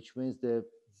 which means the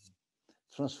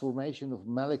transformation of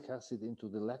malic acid into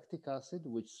the lactic acid,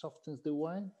 which softens the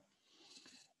wine.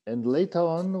 And later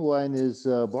on, wine is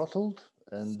bottled,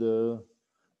 and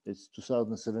it's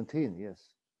 2017,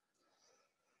 yes.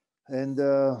 And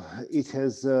it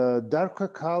has darker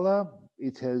color.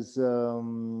 It has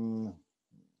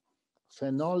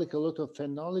phenolic, a lot of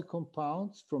phenolic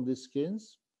compounds from the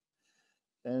skins.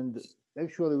 And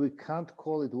actually, we can't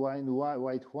call it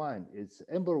white wine. It's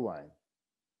amber wine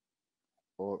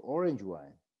or orange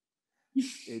wine.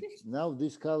 Now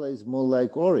this color is more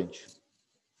like orange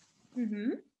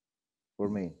for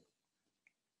me.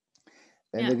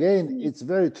 And again, it's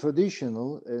very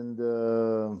traditional. And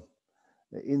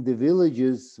in the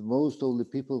villages, most of the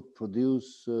people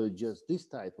produce just this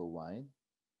type of wine.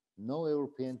 No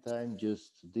European time,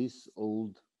 just this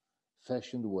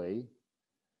old-fashioned way,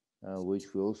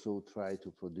 which we also try to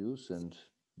produce. And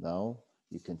now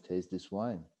you can taste this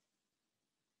wine.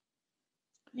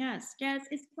 Yes,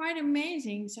 it's quite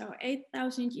amazing. So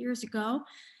 8,000 years ago,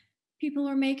 people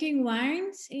were making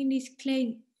wines in these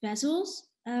clay vessels,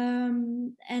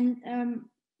 and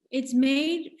it's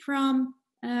made from,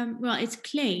 well, it's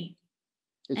clay.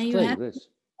 It's and clay, you have yes.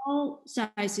 all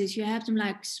sizes. You have them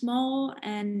like small,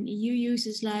 and you use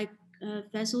this like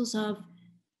vessels of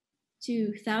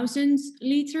 2,000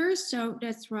 liters, so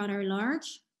that's rather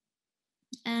large.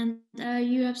 And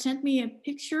you have sent me a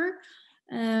picture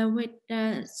with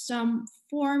some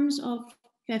forms of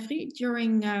Qvevri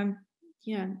during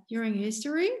during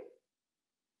history.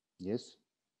 Yes.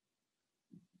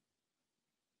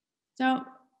 So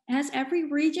has every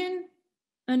region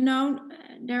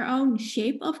their own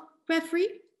shape of Qvevri?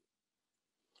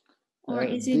 Or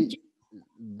is it...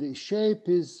 The shape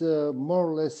is more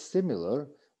or less similar,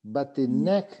 but the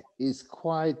neck is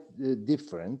quite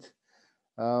different.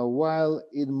 While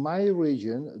in my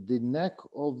region, the neck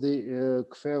of the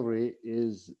Qvevri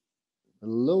is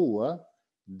lower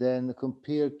than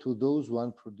compared to those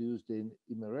one produced in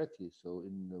Imereti, so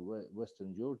in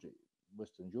Western Georgia.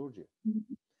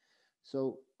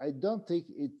 So I don't think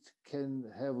it can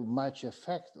have much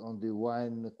effect on the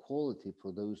wine quality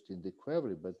produced in the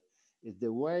Qvevri, but it's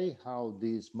the way how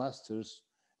these masters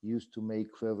used to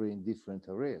make Qvevri in different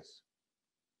areas.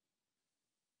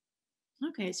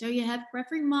 Okay, so you have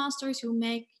Qvevri masters who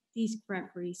make these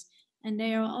Qvevris, and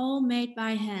they are all made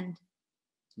by hand.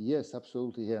 Yes,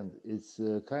 absolutely hand. It's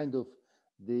kind of,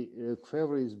 the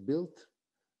Qvevri is built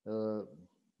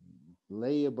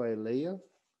layer by layer,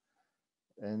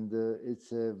 and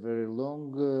it's a very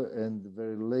long and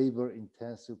very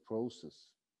labor-intensive process.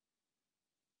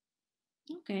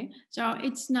 Okay, so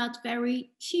it's not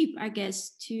very cheap, I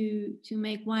guess, to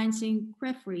make wines in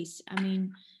Qvevris. I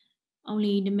mean,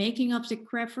 only the making of the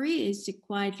Qvevri is a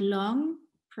quite long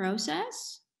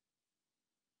process.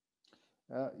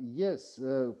 Yes,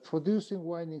 producing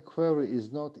wine in Qvevri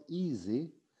is not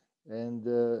easy, and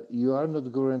you are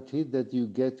not guaranteed that you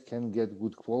can get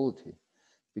good quality,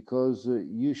 because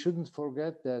you shouldn't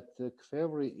forget that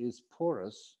Qvevri is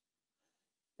porous,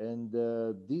 and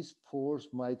these pores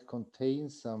might contain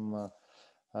some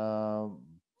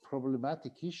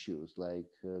problematic issues like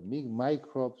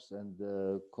microbes, and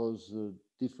cause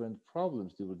different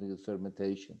problems during the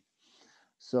fermentation.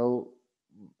 So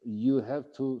you have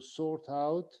to sort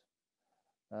out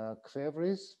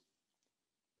Qvevris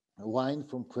wine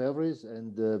from Qvevris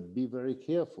and be very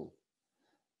careful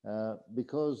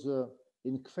because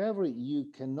in Qvevri you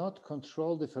cannot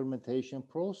control the fermentation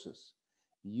process.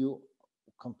 You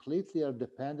completely are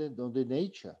dependent on the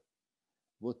nature.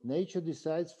 What nature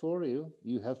decides for you,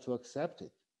 you have to accept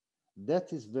it.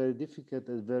 That is very difficult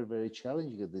and very, very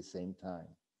challenging at the same time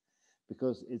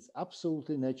because it's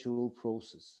absolutely natural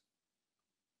process.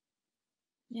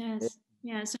 Yes.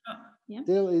 Yeah. So yeah.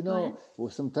 Still, you know,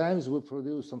 sometimes we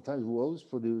always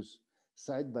produce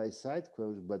side by side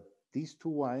Qvevri, but these two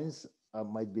wines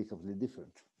might be completely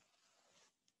different.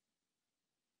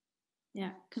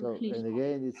 Yeah, completely. So, and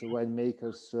again, it's a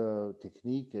winemaker's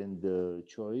technique and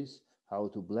choice how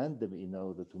to blend them in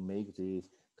order to make the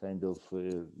kind of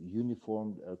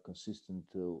uniform, consistent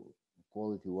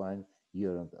quality wine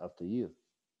year after year.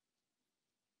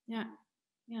 Yeah,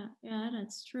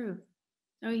 that's true.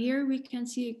 So here we can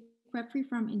see Qvevri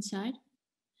from inside.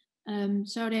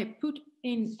 So they put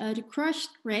in the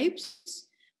crushed grapes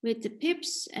with the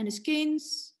pips and the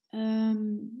skins.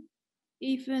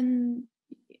 Even,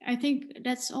 I think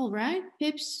that's all right.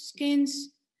 Pips, skins,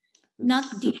 not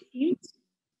the seeds.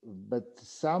 But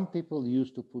some people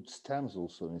used to put stems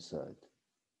also inside.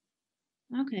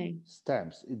 Okay.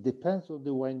 Stems. It depends on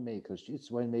the winemaker's. It's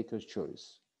winemaker's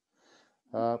choice.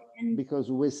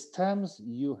 Because with stems,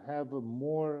 you have a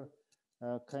more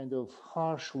kind of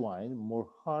harsh wine, more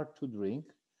hard to drink,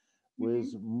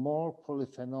 with more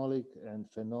polyphenolic and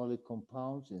phenolic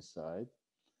compounds inside.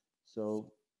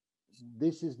 So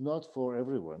this is not for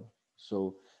everyone.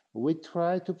 So we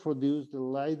try to produce the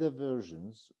lighter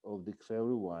versions of the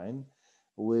Qvevri wine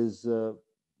with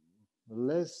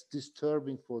less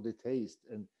disturbing for the taste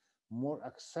and more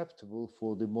acceptable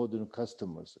for the modern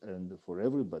customers and for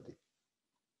everybody.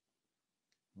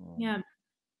 Yeah.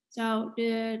 So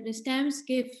the stems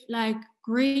give like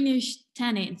greenish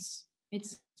tannins.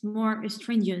 It's more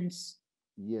astringent.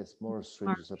 Yes, more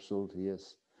astringent, absolutely,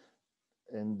 yes.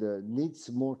 And needs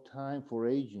more time for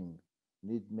aging.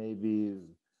 Need maybe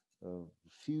a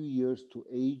few years to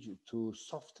age to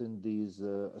soften these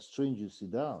astringency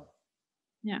down.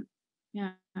 Yeah.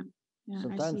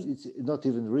 Sometimes it's not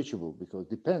even reachable because it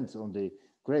depends on the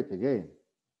grape again.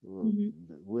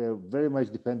 We're very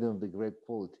much dependent on the grape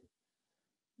quality.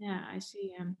 Yeah, I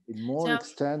see. In more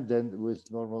extent than with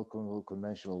normal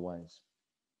conventional wines.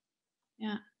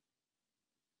 Yeah.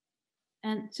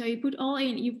 And so you put all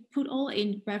in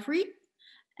Qvevri,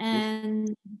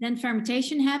 and then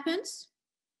fermentation happens.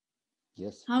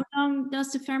 Yes. How long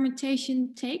does the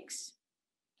fermentation takes?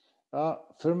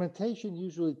 Fermentation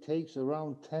usually takes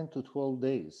around 10 to 12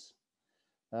 days.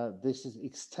 This is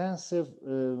extensive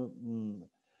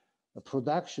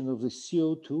production of the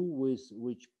CO2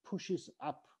 which pushes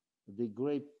up the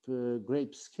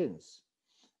grape skins.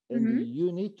 And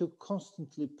you need to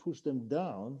constantly push them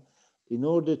down in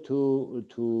order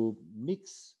to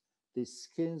mix the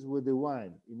skins with the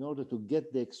wine, in order to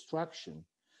get the extraction.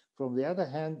 From the other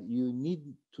hand, you need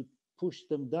to push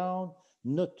them down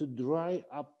not to dry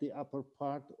up the upper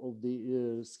part of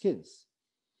the skins.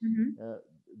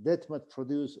 That might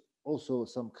produce also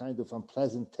some kind of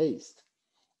unpleasant taste.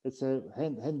 It's a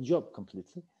hand job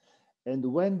completely. And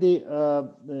when the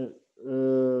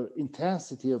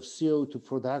intensity of CO2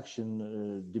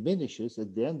 production diminishes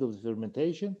at the end of the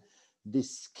fermentation, the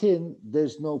skin,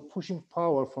 there's no pushing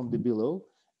power from the below,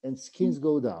 and skins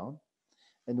go down.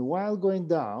 And while going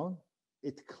down,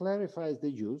 it clarifies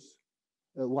the juice,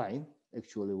 wine.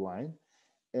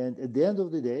 And at the end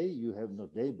of the day, you have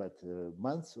not day, but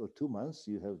months or 2 months,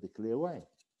 you have the clear wine.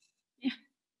 Yeah.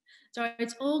 So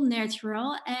it's all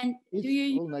natural. And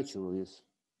it's all natural, yes.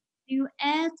 Do you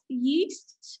add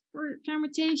yeast for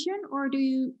fermentation, or do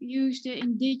you use the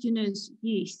indigenous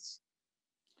yeast?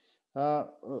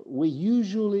 We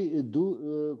usually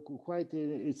do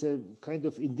it's a kind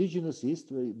of indigenous yeast,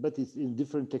 but it's in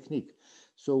different technique.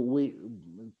 So we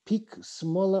pick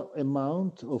smaller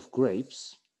amount of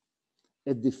grapes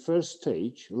at the first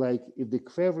stage, like if the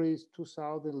Qvevri is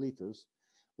 2,000 liters,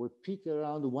 we pick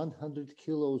around 100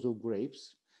 kilos of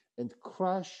grapes and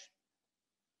crush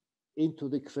into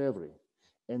the Qvevri.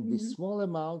 And the small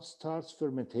amount starts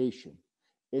fermentation.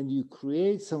 And you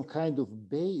create some kind of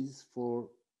base for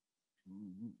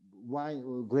wine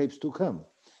or grapes to come.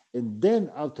 And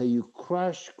then after you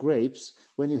crush grapes,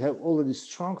 when you have already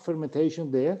strong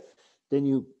fermentation there, then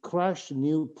you crush a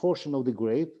new portion of the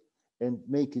grape and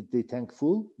make it the tank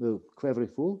full, the Qvevri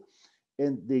full,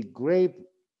 and the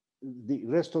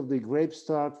rest of the grapes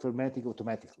start fermenting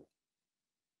automatically.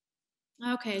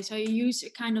 Okay, so you use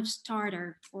a kind of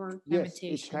starter for fermentation.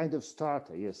 Yes, it's kind of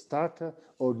starter, yes, starter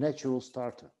or natural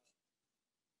starter.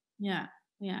 Yeah,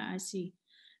 I see.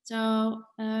 So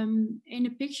in the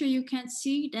picture you can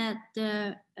see that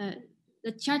the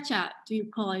cha-cha, do you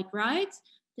call it, right?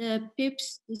 The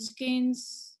pips, the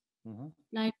skins,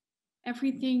 like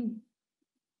everything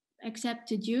except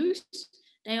the juice,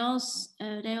 they all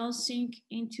sink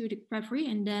into the Qvevri,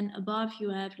 and then above you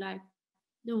have like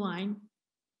the wine.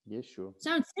 Yeah, sure.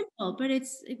 Sounds simple, but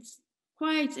it's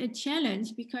quite a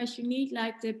challenge because you need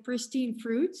like the pristine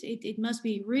fruit. It must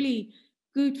be really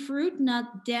good fruit,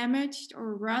 not damaged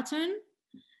or rotten.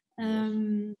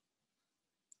 And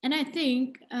I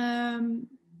think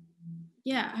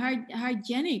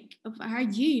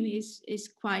hygiene is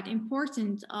quite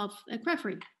important of a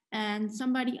Qvevri. And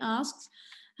somebody asks,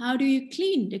 how do you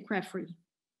clean the Qvevri?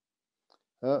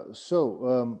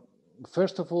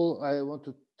 First of all, I want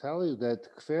to tell you that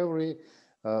Qvevri,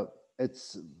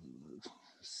 it's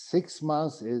 6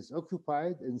 months is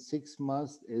occupied and 6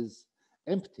 months is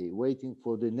empty, waiting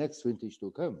for the next vintage to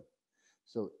come.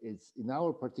 So it's in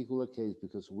our particular case,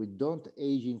 because we don't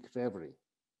age in Qvevri.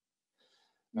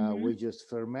 We just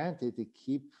ferment it to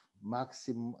keep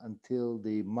maximum until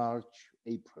the March,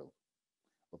 April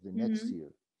of the next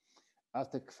year.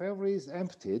 After Qvevri is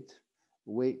emptied,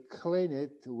 we clean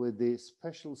it with the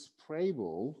special spray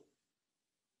ball,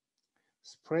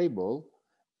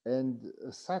 and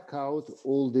suck out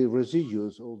all the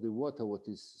residues, all the water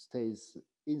stays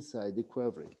inside the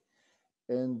Qvevri.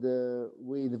 And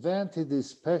we invented this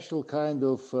special kind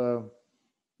of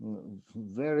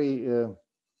very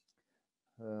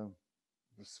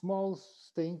small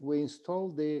thing. We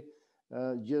installed the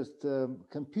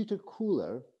computer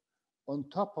cooler on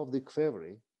top of the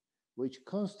Qvevri, which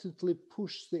constantly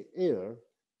pushes the air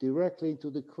directly into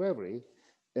the Qvevri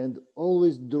and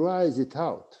always dries it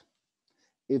out.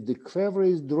 If the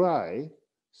Qvevri is dry,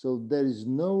 so there is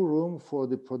no room for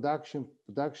the production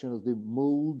of the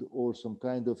mold or some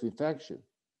kind of infection.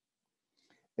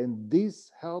 And this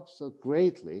helps us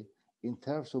greatly in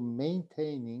terms of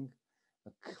maintaining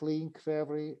a clean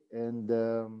Qvevri and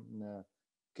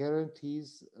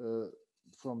guarantees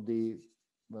from the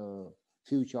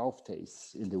future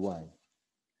off-tastes in the wine.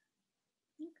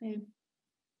 Okay.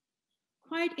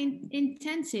 Quite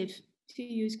intensive to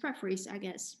use Qvevris, I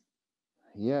guess.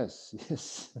 Yes.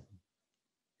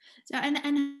 So, and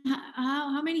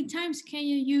how many times can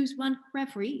you use one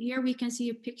Qvevri? Here we can see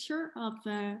a picture of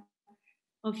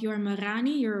your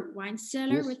Marani, your wine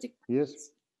cellar. Yes. With the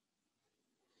Yes.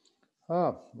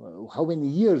 How many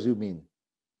years you mean?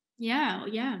 Yeah.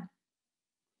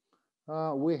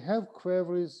 We have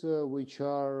Qvevris which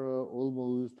are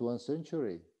almost 1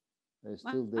 century.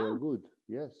 Still, they are good.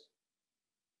 Yes.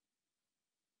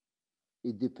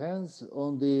 It depends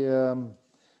on the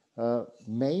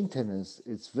maintenance.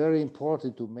 It's very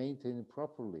important to maintain it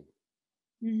properly.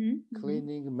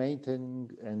 Cleaning, maintaining,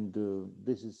 and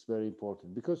this is very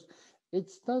important because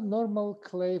it's not normal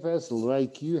clay vessel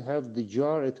like you have the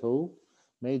jar at home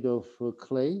made of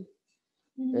clay.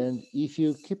 And if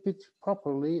you keep it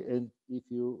properly and if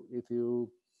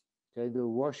you kind of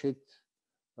wash it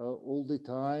all the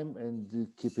time and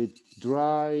keep it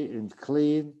dry and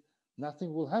clean,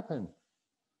 nothing will happen.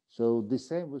 So the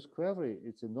same with Qvevri.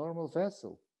 It's a normal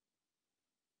vessel.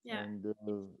 Yeah. And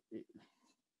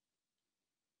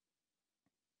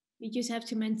you just have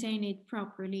to maintain it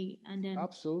properly, and then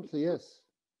absolutely, yes.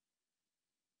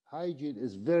 Hygiene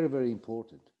is very, very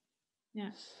important.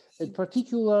 Yeah. In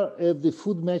particular, the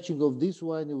food matching of this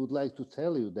wine, I would like to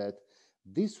tell you that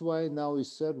this wine now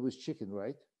is served with chicken,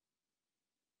 right?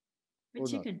 With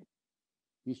chicken. Not?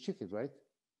 It's chicken, right?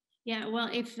 Yeah. Well,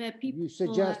 if people you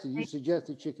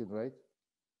suggested chicken, right?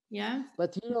 Yeah.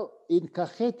 But in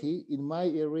Kakheti, in my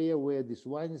area where this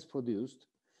wine is produced,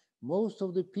 most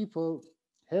of the people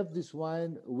have this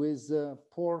wine with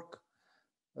pork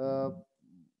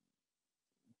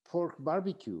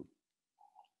barbecue.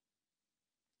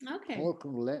 Okay. Pork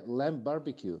and lamb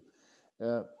barbecue.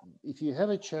 If you have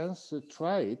a chance to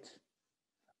try it,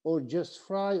 or just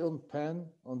fry on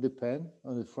the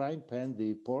frying pan,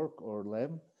 the pork or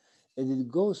lamb, and it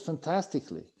goes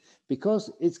fantastically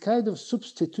because it's kind of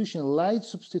light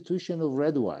substitution of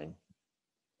red wine.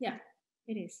 Yeah,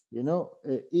 it is.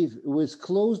 If with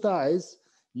closed eyes,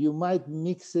 you might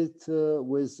mix it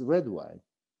with red wine.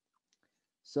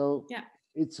 So yeah,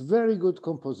 it's very good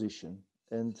composition.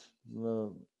 And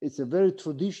it's a very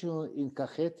traditional in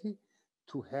Kakheti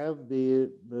to have the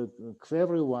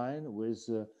Qvevri wine with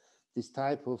this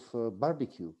type of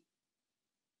barbecue.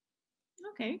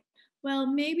 Okay. Well,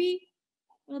 maybe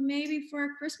for a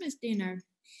Christmas dinner.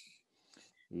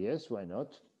 Yes, why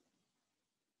not?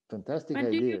 Fantastic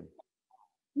idea.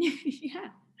 Yeah.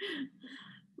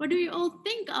 What do you all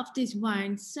think of this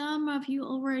wine? Some of you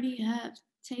already have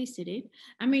tasted it.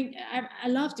 I mean, I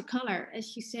love the color,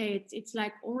 as you say. It's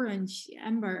like orange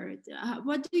amber.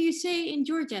 What do you say in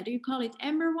Georgia? Do you call it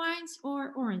amber wines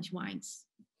or orange wines?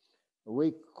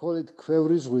 We call it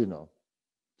Qvevri's wino.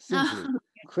 Simply,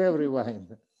 Qvevri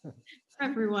wine.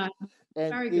 Qvevri wine.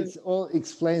 And Very it's good. all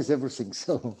explains everything.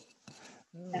 So,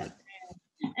 Yeah.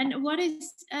 And what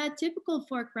is typical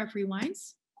for Qvevri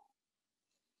wines?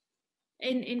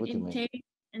 In taste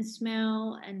and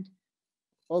smell and.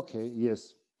 Okay,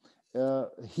 yes.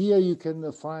 Here you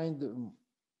can find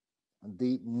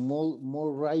the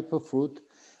more riper fruit,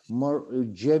 more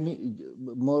jammy,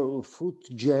 more fruit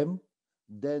jam.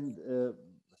 Then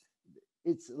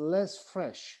it's less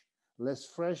fresh,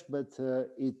 but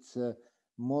it's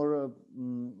more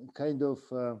kind of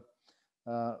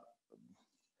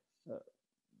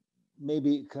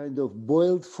maybe kind of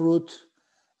boiled fruit.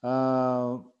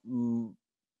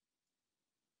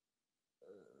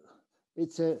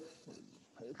 It's a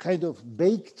kind of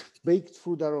baked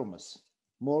fruit aromas,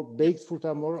 more baked fruit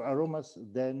aromas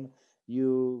than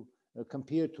you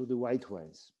compare to the white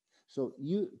wines. So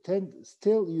you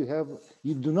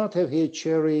do not have here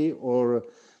cherry or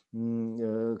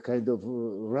kind of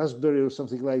raspberry or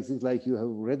something like this, like you have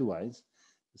red wines.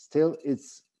 Still,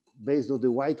 it's based on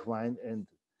the white wine, and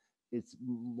its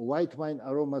white wine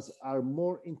aromas are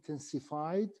more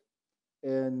intensified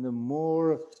and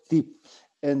more deep.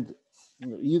 And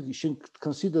you should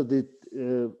consider that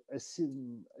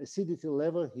acidity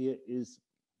level here is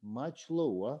much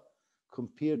lower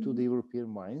compared to the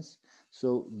European wines.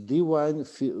 So the wine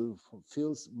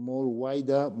feels more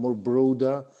wider, more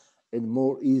broader, and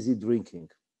more easy drinking.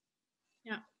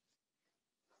 Yeah.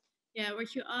 Yeah,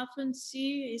 what you often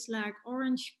see is like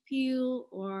orange peel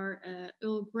or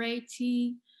Earl Grey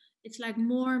tea. It's like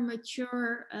more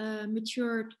matured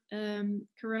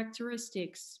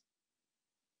characteristics.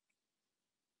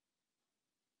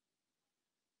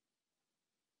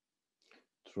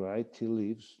 Dry tea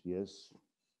leaves, yes,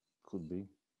 could be.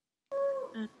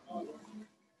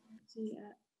 See,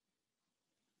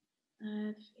 I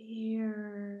have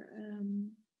here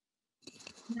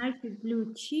nitric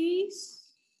blue cheese.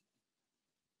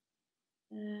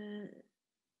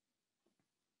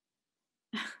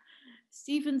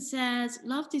 Stephen says,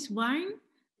 love this wine.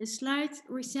 The slight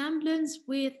resemblance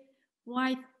with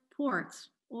white port.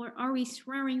 Or are we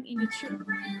swearing in the church?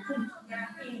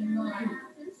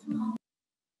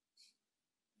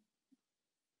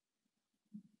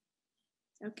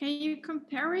 So can you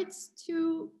compare it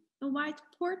to a white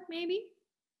port, maybe?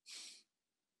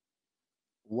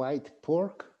 White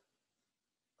pork?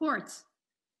 Port.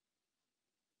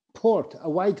 Port, a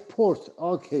white port.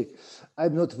 Okay,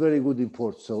 I'm not very good in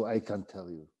port, so I can't tell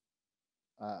you.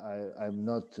 I'm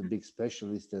not a big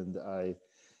specialist, and I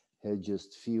had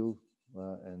just few,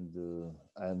 and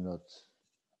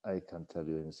I can't tell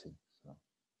you anything. So.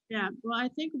 Yeah, well, I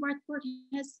think white port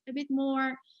has a bit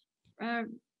more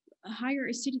higher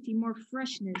acidity, more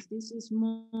freshness. This is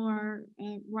more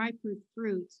riper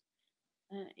fruit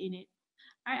in it.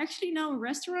 I actually know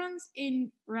restaurants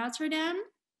in Rotterdam.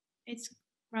 It's,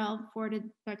 well, for the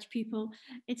Dutch people,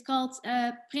 it's called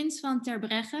Prins van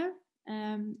Terbregge.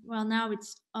 Well, now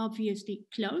it's obviously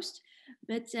closed,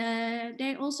 but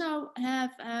they also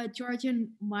have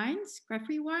Georgian wines,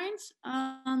 Qvevri wines,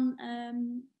 on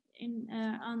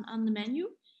the menu,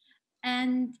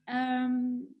 and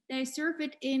they serve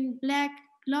it in black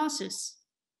glasses.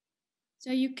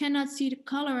 So you cannot see the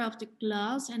color of the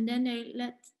glass, and then they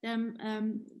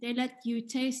let you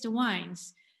taste the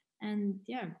wines, and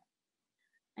yeah,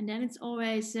 and then it's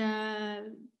always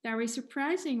very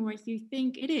surprising what you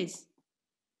think it is,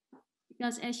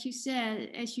 because as you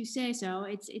say, so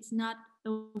it's not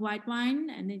a white wine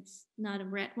and it's not a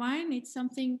red wine. It's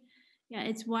something, yeah,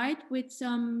 it's white with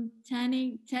some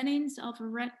tannins of a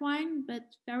red wine, but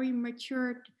very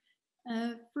matured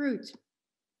fruit.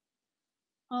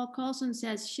 Paul Carlson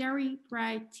says sherry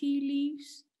dried tea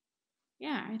leaves.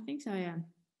 Yeah, I think so. Yeah,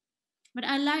 but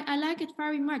I like it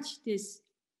very much. This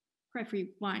Qvevri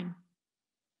wine.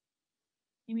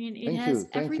 I mean, it has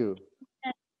everything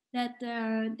that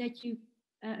you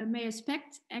may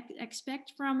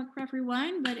expect from a Qvevri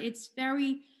wine, but it's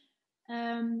very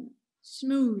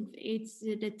smooth. It's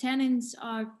the tannins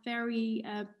are very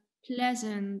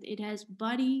pleasant. It has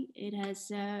body. It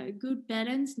has good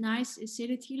balance, nice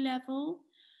acidity level,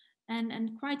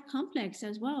 and quite complex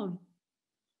as well.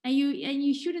 And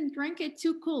you shouldn't drink it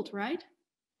too cold, right?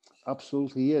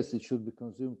 Absolutely, yes. It should be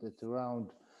consumed at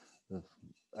around,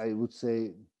 I would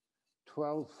say,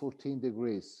 12, 14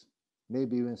 degrees,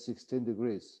 maybe even 16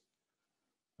 degrees.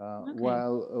 Okay.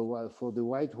 While for the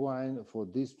white wine, for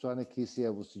this Mtsvane Qvevri, I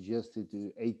would suggest it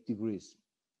to 8 degrees.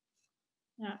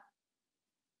 Yeah.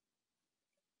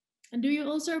 And do you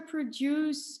also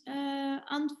produce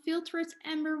unfiltered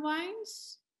amber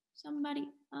wines? Somebody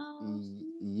else?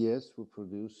 Yes, we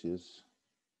produce, yes.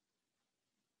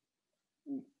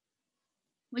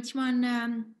 Which one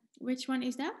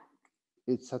is that?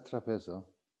 It's Satrapezo.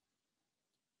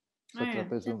 Oh, yeah.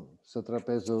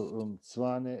 Satrapezo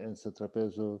Mtsvane and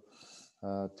Satrapezo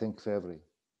Qvevri,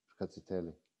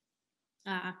 Katsiteli.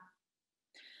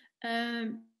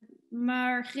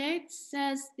 Margreet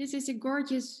says, this is a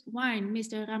gorgeous wine,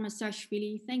 Mr.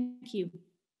 Ramazashvili. Thank you.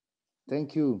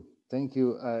 Thank you. Thank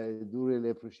you. I do really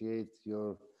appreciate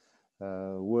your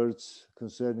words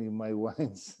concerning my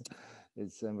wines.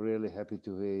 I'm really happy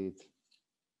to hear it.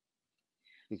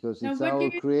 Because it's our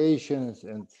creation,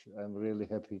 and I'm really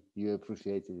happy you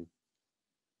appreciated it.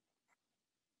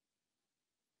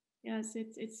 Yes,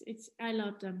 it's I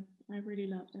love them. I really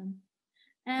love them.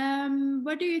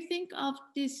 What do you think of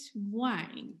this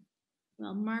wine?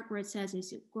 Well, Margaret says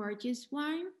it's a gorgeous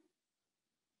wine.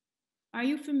 Are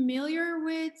you familiar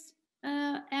with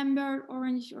amber,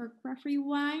 orange, or Qvevri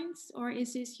wines, or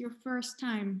is this your first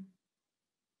time?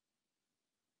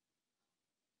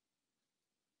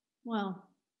 Well,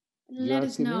 let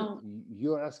us know.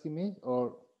 You're asking me,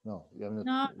 or no? I'm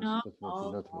not. No.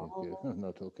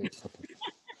 Not okay.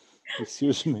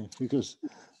 Excuse me, because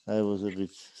I was a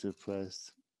bit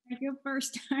surprised. Like your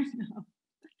first time,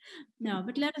 no,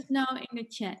 but let us know in the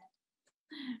chat.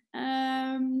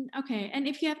 Okay, and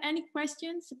if you have any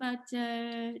questions about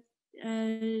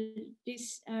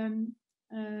this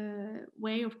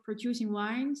way of producing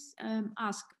wines,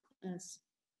 ask us.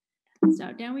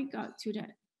 So then we go to the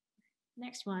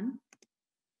next one,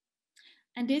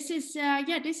 and this is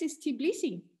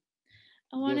Tbilisi.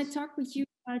 I want to talk with you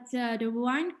about the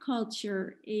wine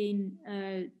culture in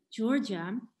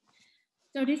Georgia.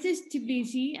 So this is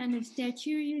Tbilisi, and the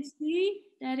statue you see,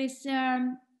 that is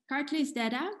Kartlis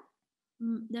Deda,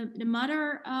 the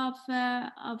mother of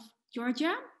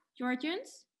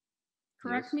Georgians.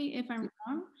 Correct me if I'm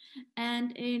wrong.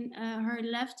 And in her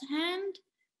left hand,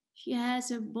 she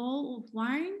has a bowl of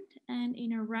wine, and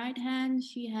in her right hand,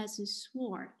 she has a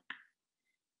sword.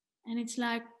 And it's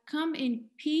like, come in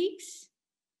peace,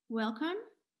 welcome,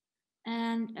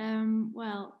 and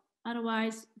well,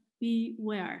 otherwise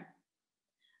beware.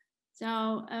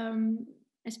 So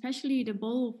especially the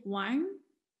bowl of wine,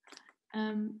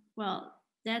 well,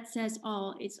 that says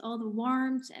all. It's all the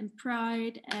warmth and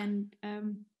pride and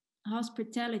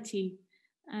hospitality.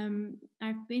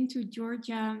 I've been to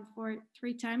Georgia for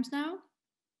 3 times now.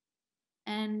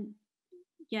 And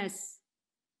yes,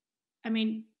 I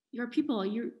mean, your people,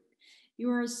 you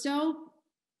are so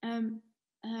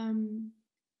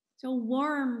so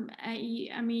warm.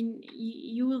 I mean,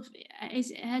 you will.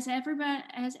 Has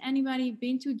anybody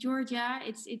been to Georgia?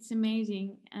 It's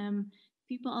amazing.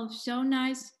 People are so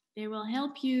nice. They will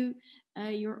help you.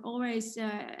 You're always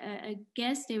a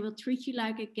guest. They will treat you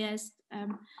like a guest.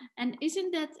 And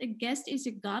isn't that a guest is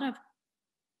a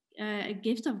a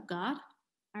gift of God?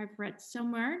 I've read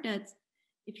somewhere that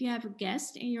if you have a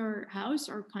guest in your house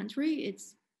or country,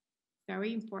 it's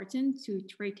very important to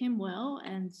treat him well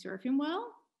and serve him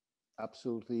well.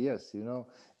 Absolutely, yes. You know,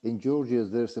 in Georgia,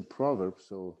 there's a proverb.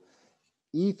 So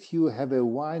if you have a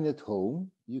wine at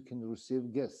home, you can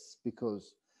receive guests,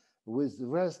 because with the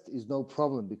rest is no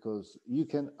problem, because you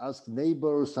can ask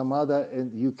neighbor or some other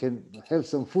and you can have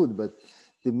some food. But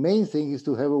the main thing is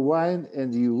to have a wine,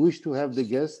 and you wish to have the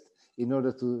guest in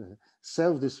order to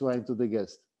serve this wine to the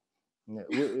guest.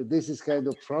 This is kind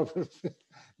of proverb,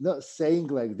 not saying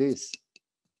like this.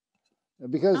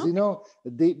 Because, you know,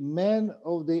 the man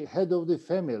of the head of the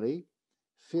family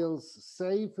feels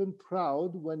safe and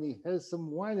proud when he has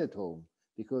some wine at home,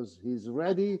 because he's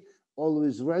ready,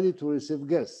 always ready to receive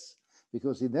guests,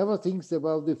 because he never thinks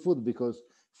about the food, because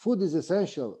food is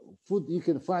essential. Food you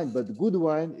can find, but good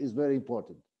wine is very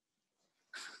important.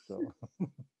 So,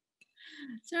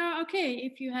 so okay,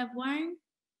 if you have wine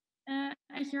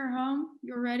at your home,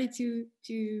 you're ready to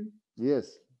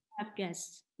yes, have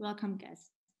guests, welcome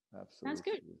guests. Absolutely. That's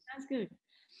good. Yes. That's good.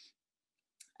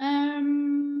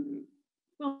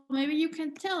 Well, maybe you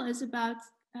can tell us about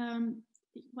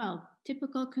well,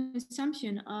 typical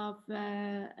consumption of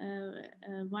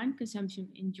wine consumption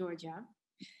in Georgia.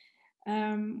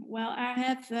 Well, I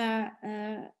have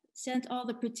sent all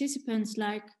the participants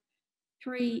like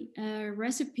 3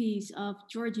 recipes of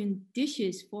Georgian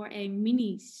dishes for a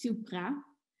mini supra.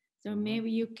 So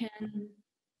maybe you can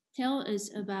tell us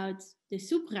about the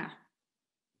supra.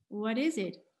 What is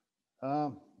it?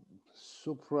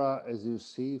 Supra, as you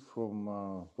see from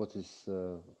what is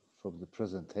from the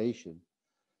presentation,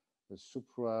 The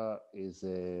supra is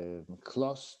a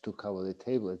cloth to cover the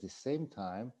table. At the same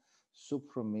time,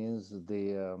 supra means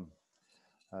the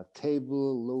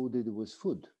table loaded with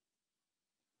food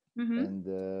and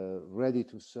ready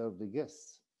to serve the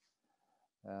guests.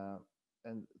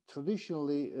 And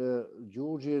traditionally,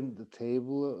 Georgian the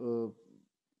table,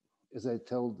 as I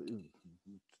tell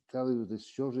you, this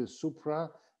Georgian supra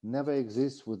never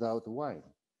exists without wine.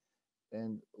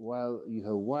 And while you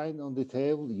have wine on the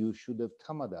table, you should have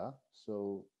tamada,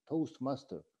 so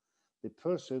toastmaster, the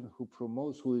person who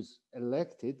promotes, who is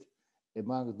elected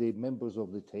among the members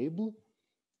of the table,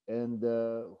 and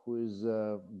who is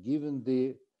given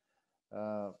the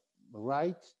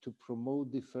right to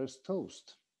promote the first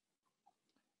toast.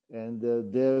 And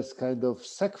there's kind of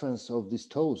sequence of these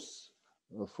toasts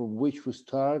from which we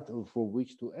start or from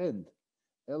which to end.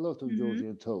 A lot of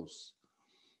Georgian toasts.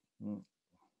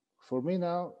 For me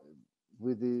now,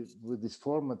 with this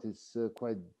format, it's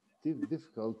quite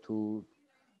difficult to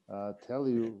tell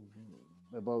you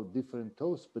about different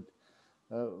toasts. But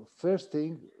first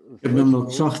thing. Ik heb hem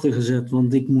wat zachter gezet,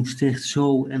 want ik moest echt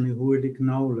zo en nu hoorde ik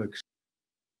nauwelijks.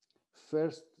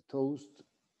 First toast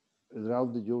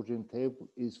around the Georgian table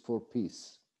is for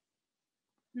peace.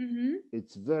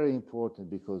 It's very important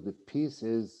because the peace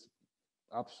is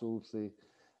absolutely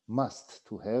must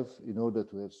to have in order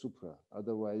to have supra.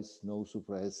 Otherwise, no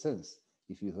supra has sense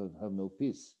if you have no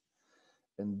peace.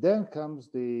 And then comes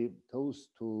the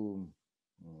toast to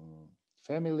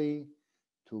family,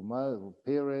 to my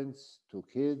parents, to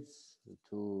kids,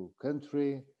 to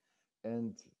country,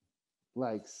 and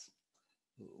likes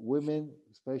women,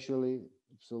 especially,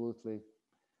 absolutely.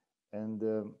 And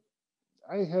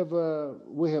we have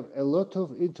a lot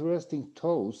of interesting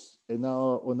toasts on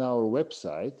our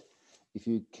website. If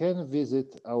you can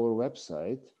visit our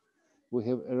website, we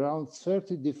have around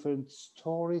 30 different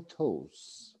story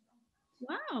toasts.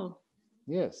 Wow.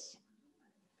 Yes.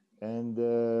 And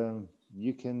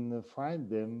you can find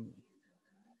them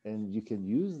and you can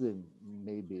use them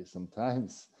maybe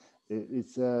sometimes.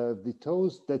 It's the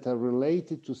toasts that are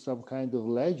related to some kind of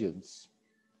legends.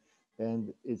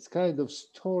 And it's kind of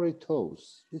story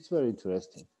toasts. It's very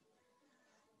interesting.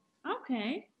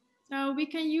 Okay. So we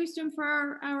can use them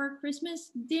for our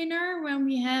Christmas dinner when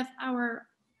we have our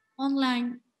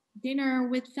online dinner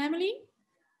with family?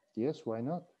 Yes, why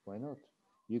not? Why not?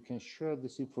 You can share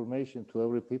this information to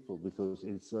every people because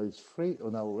it's free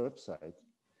on our website.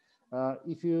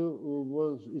 If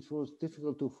it was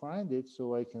difficult to find it,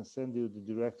 so I can send you the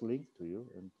direct link to you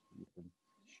and you can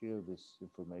share this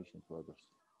information to others.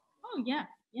 Oh yeah,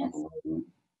 yes.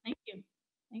 Thank you.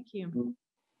 Thank you.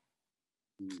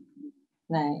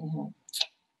 Nee.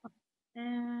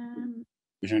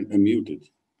 We zijn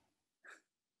unmuted.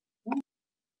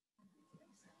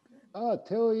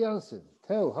 Theo Jansen.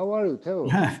 Theo, how are you, Theo?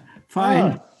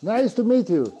 Fine. Nice to meet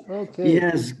you. Okay.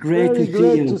 Yes,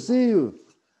 great to see you.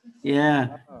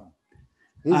 Yeah.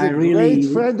 He's a great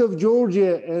friend of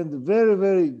Georgia and very,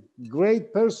 very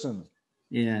great person.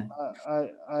 Yeah.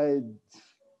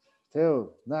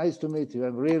 Theo, nice to meet you.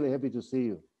 I'm really happy to see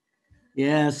you.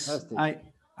 Yes, Fantastic.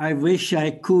 I wish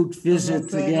I could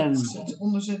visit again.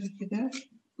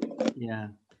 Yeah.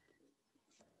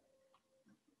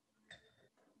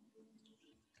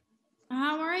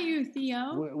 How are you,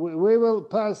 Theo? We will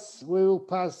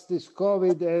pass this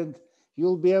COVID and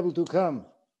you'll be able to come.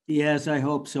 Yes, I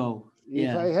hope so.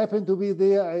 If I happen to be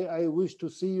there, I wish to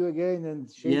see you again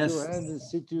and shake your hand and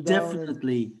sit you down.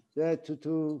 Definitely.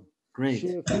 To Great.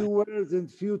 share a few words and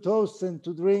few toasts and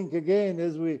to drink again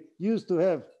as we used to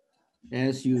have.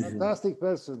 As usual. Fantastic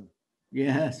person.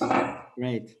 Yes,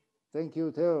 great. Thank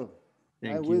you, Theo.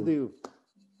 I'm with you.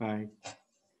 Bye.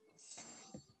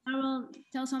 I will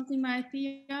tell something about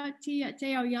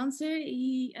Theo Jansen.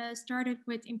 He started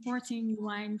with importing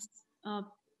wines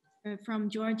from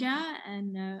Georgia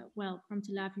and from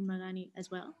Telavi Marani as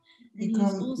well. Je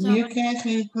kan meer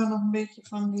krijgen en je kan nog een beetje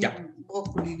van die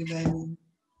broccoli erbij doen.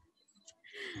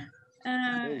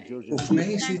 Volgens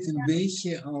mij is dit een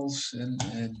beetje als een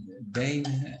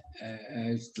wijnen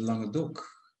uit de Lange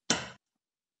Dok.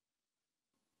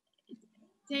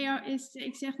 Theo is,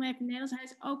 ik zeg maar even Nederlands, hij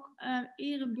is ook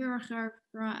ereburger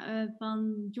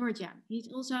van Georgia.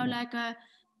 He's also like a,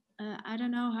 I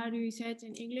don't know, how do you say it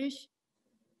in English?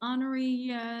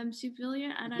 Honorary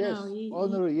civilian? I don't know.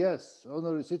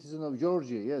 Honorary citizen of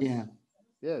Georgia, yes. Yeah.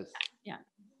 Yes. Yeah.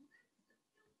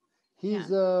 He's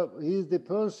the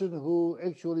person who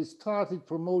actually started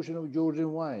promotion of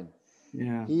Georgian wine.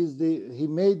 Yeah. He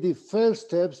made the first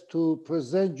steps to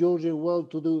present Georgian wine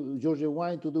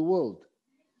to the world.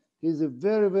 He's a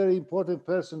very, very important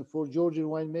person for Georgian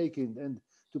winemaking and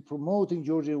to promoting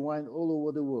Georgian wine all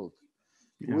over the world.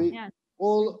 We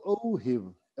all owe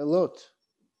him a lot.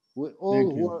 We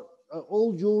all who are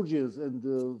all Georgians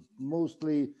and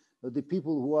mostly the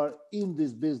people who are in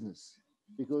this business,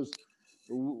 because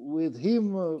with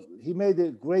him he made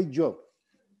a great job.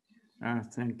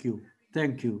 Thank you.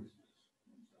 Thank you.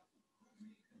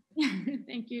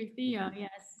 Thank you, Theo.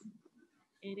 Yes,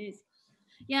 it is.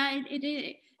 Yeah,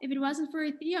 if it wasn't for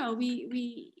Theo,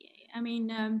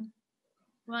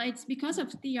 well, it's because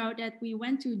of Theo that we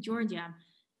went to Georgia,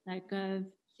 like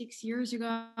 6 years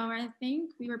ago, I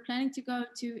think. We were planning to go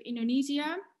to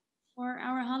Indonesia for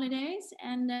our holidays,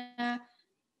 and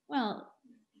well,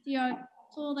 Theo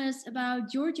told us about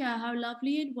Georgia, how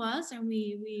lovely it was, and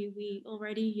we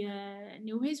already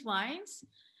knew his wines,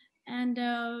 and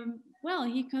well,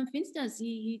 he convinced us.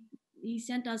 He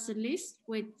sent us a list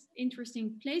with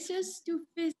interesting places to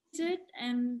visit,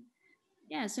 and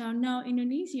yeah, so now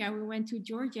Indonesia, we went to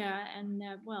Georgia, and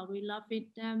well, we love it.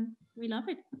 We love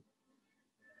it.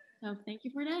 So thank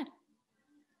you for that.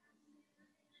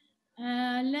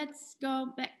 Let's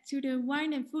go back to the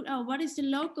wine and food. Oh, what is the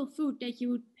local food that you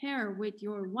would pair with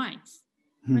your wines?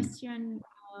 Question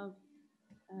of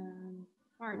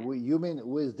You mean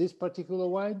with this particular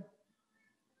wine?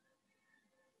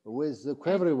 With the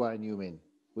Qvevri wine, you mean?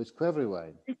 With Qvevri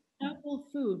wine? It's local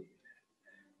food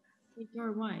with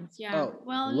your wines, yeah. Oh,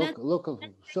 well, local.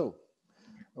 So,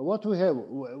 what we have,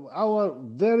 our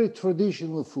very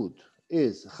traditional food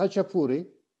is khachapuri.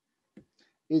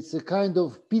 It's a kind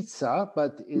of pizza,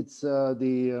 but it's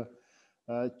the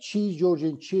cheese,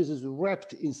 Georgian cheese is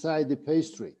wrapped inside the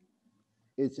pastry.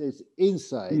 It's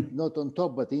inside, not on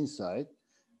top, but inside.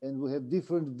 And we have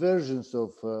different versions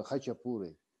of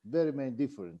khachapuri, very many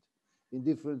different. In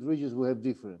different regions, we have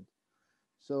different.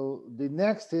 So the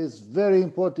next is very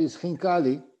important is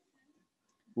khinkali,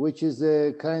 which is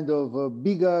a kind of a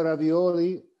bigger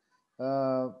ravioli,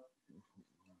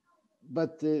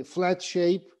 but flat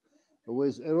shape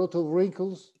with a lot of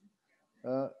wrinkles.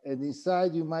 And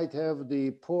inside you might have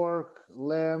the pork,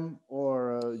 lamb,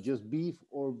 or just beef,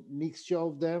 or mixture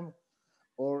of them.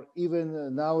 Or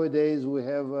even nowadays we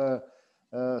have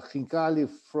khinkali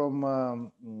from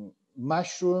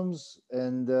mushrooms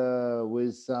and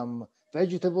with some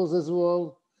vegetables as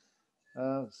well.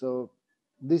 So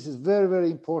this is very, very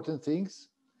important things.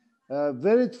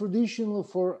 Very traditional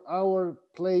for our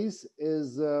place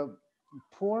is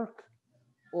pork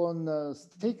on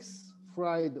sticks,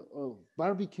 fried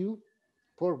barbecue,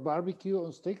 pork barbecue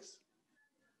on sticks,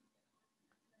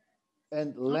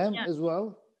 and lamb as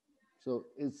well. So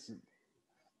it's,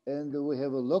 and we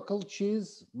have a local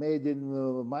cheese made in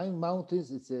Mine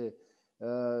Mountains. It's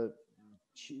a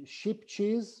sheep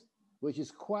cheese, which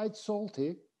is quite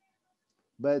salty,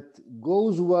 but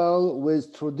goes well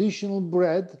with traditional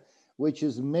bread, which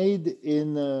is made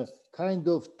in a kind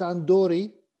of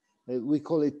tandoori. We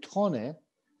call it tone.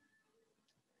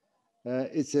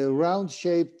 It's a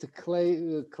round-shaped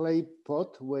clay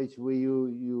pot, which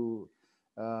you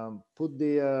put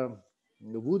the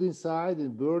wood inside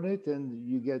and burn it, and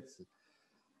you get,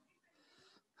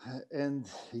 and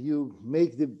you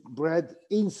make the bread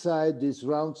inside this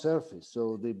round surface.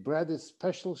 So the bread is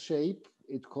special shape.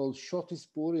 It's called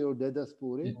shotispuri or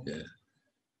dedaspuri.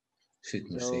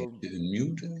 Zit nog steeds te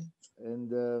unmuten.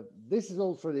 And this is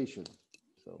all tradition.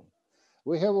 So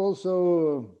we have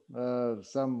also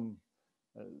some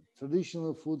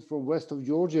traditional food from west of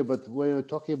Georgia, but when you're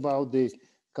talking about the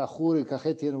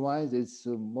Kakhetian wines, it's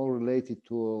more related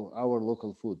to our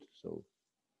local food. So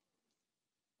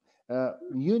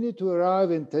you need to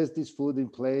arrive and test this food in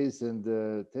place and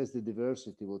test the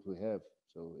diversity what we have.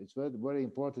 So it's very, very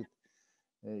important.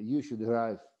 You should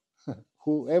arrive.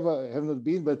 Whoever have not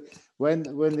been, but when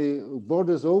the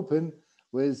borders open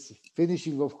with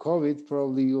finishing of COVID,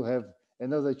 probably you have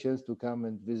another chance to come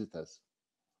and visit us.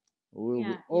 We'll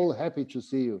be all happy to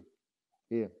see you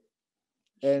here.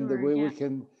 And the way we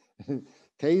can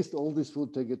taste all this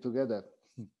food to get together,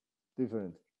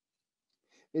 different.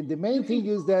 And the main thing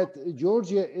is that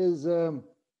Georgia is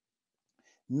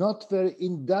not very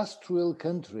industrial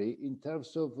country in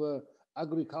terms of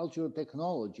agricultural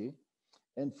technology.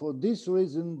 And for this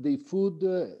reason, the food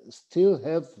still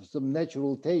have some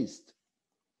natural taste.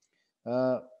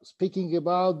 Speaking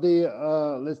about the,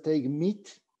 let's take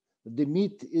meat. The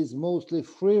meat is mostly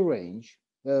free range,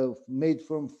 made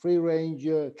from free range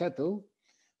cattle,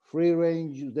 free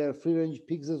range, there are free range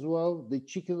pigs as well. The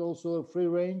chicken also are free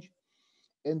range,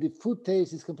 and the food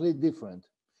taste is completely different.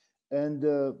 And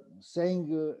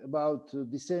saying about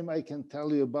the same, I can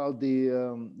tell you about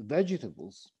the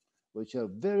vegetables, which are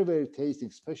very, very tasty,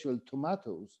 especially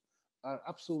tomatoes are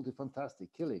absolutely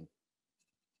fantastic, killing.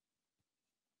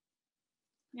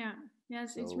 Yeah,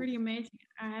 Yes, it's So, really amazing.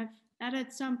 I have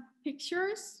added some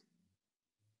pictures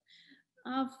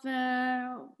of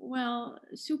well,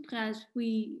 supras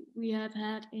we have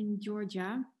had in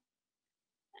Georgia,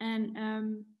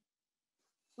 and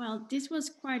well, this was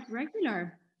quite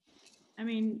regular. I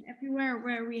mean, everywhere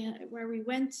where we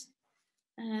went,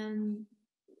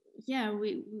 yeah,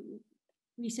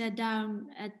 we sat down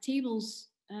at tables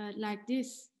like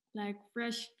this, like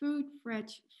fresh food,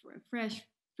 fresh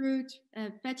fruit,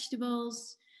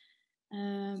 vegetables,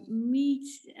 meat,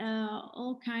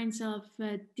 all kinds of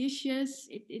dishes.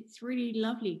 It's really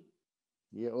lovely.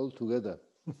 yeah, all together.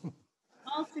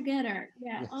 All together,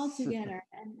 yeah, all Yes. together,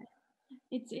 and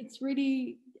it's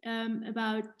really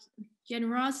about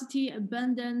generosity,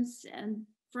 abundance, and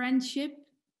friendship.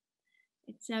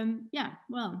 It's yeah,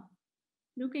 well,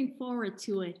 looking forward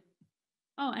to it.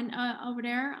 Oh, and over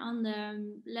there on the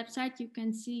left side, you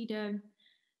can see the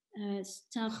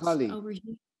stuffed Khali.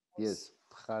 aubergine. Yes,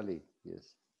 Khali.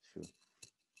 Yes, sure.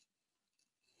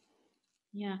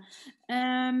 Yeah.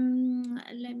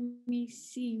 Let me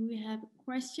see. We have a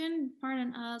question.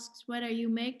 Pardon asks whether you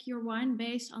make your wine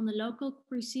based on the local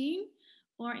cuisine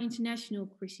or international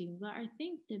cuisine. Well, I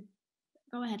think the.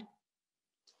 Go ahead.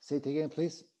 Say it again,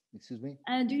 please. Excuse me.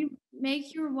 Do you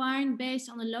make your wine based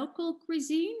on the local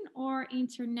cuisine or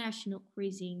international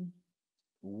cuisine?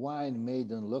 Wine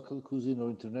made on local cuisine or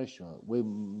international? We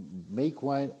make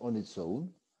wine on its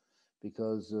own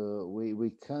because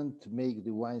we can't make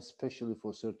the wine specially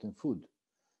for certain food.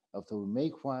 After we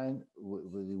make wine,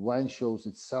 the wine shows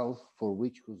itself for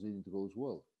which cuisine it goes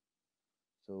well.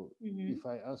 So if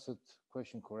I answered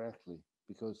question correctly,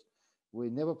 because we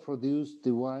never produce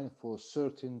the wine for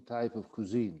certain type of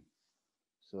cuisine.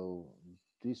 So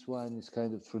this wine is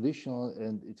kind of traditional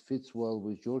and it fits well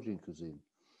with Georgian cuisine.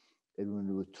 And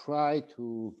when we try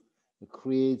to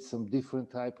create some different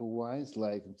type of wines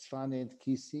like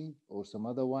Mtsvane-Kisi or some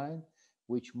other wine,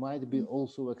 which might be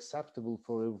also acceptable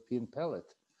for European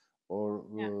palate or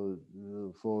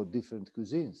for different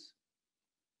cuisines.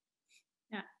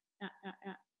 Yeah.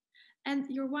 And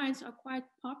your wines are quite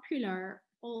popular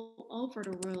all over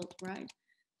the world, right?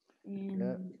 In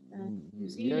New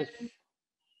Zealand.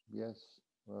 Yes.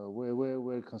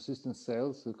 We're consistent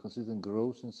sales, consistent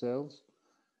growth in sales,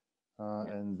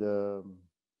 and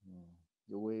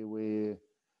we were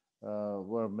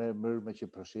very much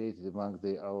appreciated among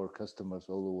our customers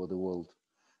all over the world.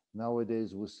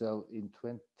 Nowadays, we sell in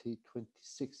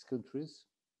 26 countries.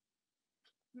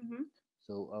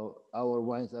 So our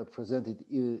wines are presented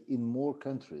in more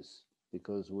countries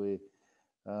because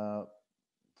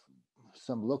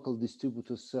some local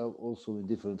distributors sell also in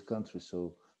different countries.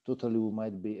 So totally we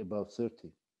might be about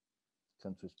 30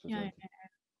 countries presented.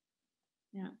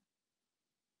 Yeah.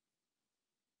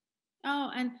 Oh,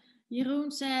 and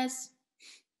Jeroen says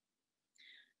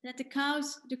that the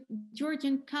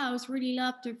Georgian cows really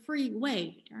love the free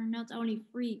way. They're not only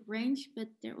free range, but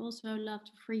they also love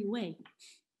the free way.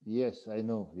 Yes, I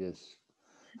know. Yes,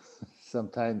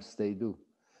 sometimes they do.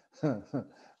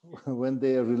 When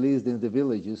they are released in the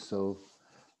villages, so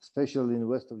especially in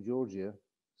west of Georgia,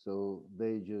 so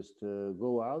they just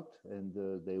go out and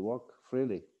they walk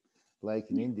freely,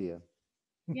 like in India.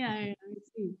 Yeah, I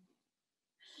see.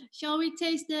 Shall we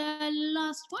taste the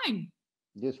last wine?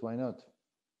 Yes, why not?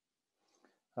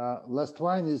 Last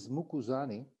wine is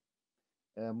Mukuzani.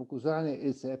 Mukuzani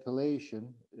is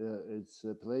appellation. It's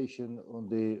appellation on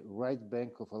the right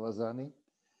bank of Alazani.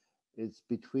 It's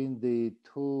between the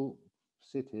two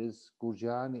cities,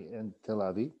 Gurjani and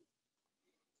Telavi,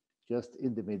 just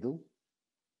in the middle.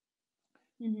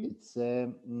 It's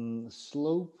a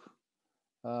slope,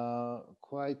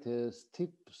 quite a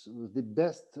steep. The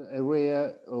best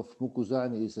area of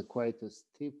Mukuzani is quite a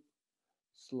steep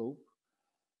slope,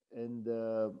 and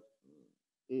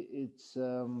it's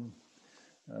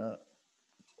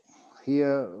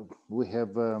here we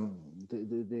have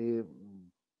the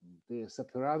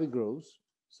saperavi grows,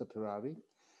 saperavi,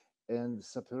 and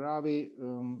saperavi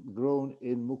grown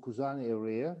in Mukuzani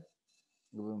area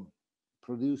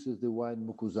produces the wine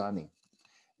Mukuzani,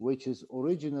 which is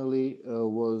originally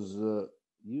was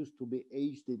used to be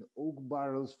aged in oak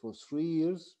barrels for 3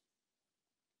 years.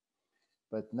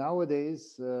 But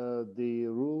nowadays, the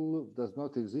rule does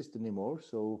not exist anymore.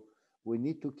 So we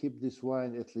need to keep this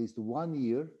wine at least 1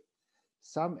 year.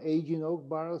 Some age in oak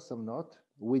barrels, some not.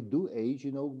 We do age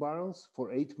in oak barrels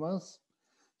for 8 months.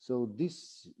 So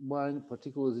this wine,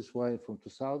 particularly this wine from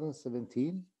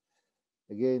 2017,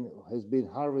 again, has been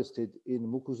harvested in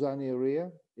Mukuzani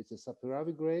area. It's a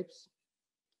saperavi grapes.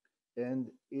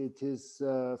 And it is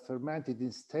fermented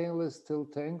in stainless steel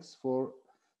tanks for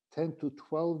 10 to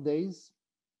 12 days.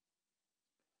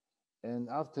 And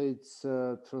after it's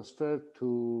transferred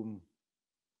to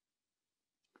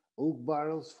oak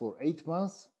barrels for 8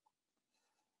 months,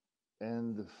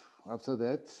 and after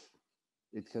that,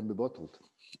 it can be bottled.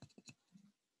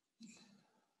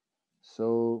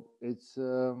 So it's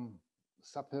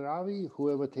Saperavi.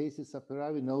 Whoever tasted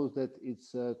Saperavi knows that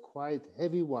it's a quite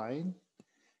heavy wine,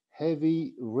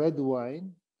 heavy red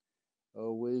wine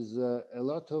with a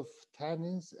lot of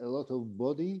tannins, a lot of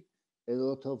body, a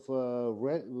lot of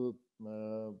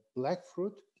black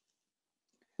fruit,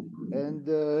 and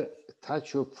a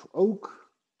touch of oak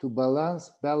to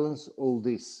balance all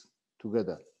this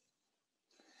together.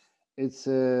 It's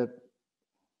a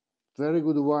very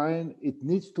good wine. It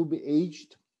needs to be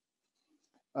aged.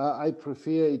 I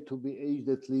prefer it to be aged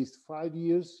at least 5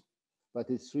 years, but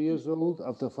it's 3 years old.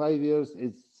 After 5 years,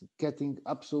 it's getting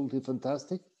absolutely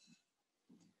fantastic.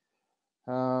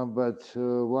 But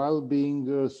while being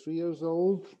 3 years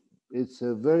old, it's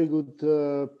a very good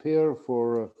pair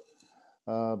for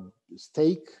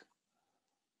steak,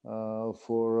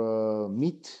 for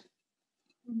meat,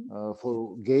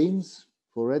 for games,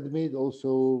 for red meat,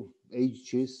 also aged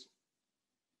cheese.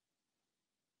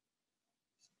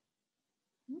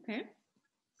 Okay.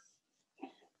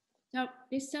 So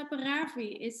this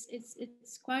Saperavi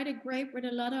it's quite a grape with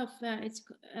a lot of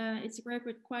it's a grape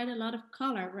with quite a lot of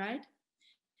color, right?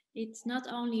 It's not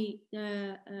only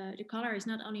the color is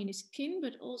not only in the skin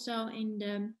but also in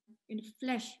the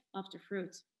flesh of the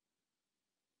fruit.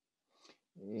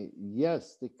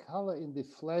 Yes, the color in the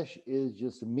flesh is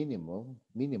just minimal.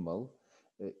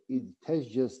 It has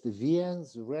just the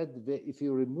veins, red. If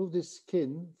you remove the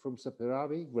skin from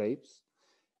Saperavi grapes,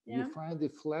 you find the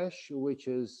flesh which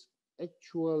is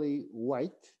actually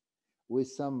white with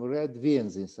some red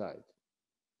veins inside.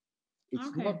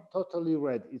 It's not totally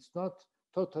red. It's not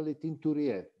totally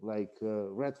teinturier, like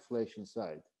red flesh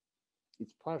inside.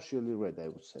 It's partially red, I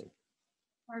would say.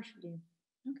 Partially.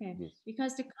 Okay. Yes.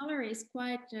 Because the color is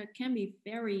quite, can be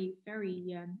very,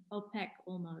 very opaque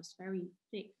almost, very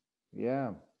thick.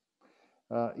 Yeah.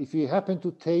 If you happen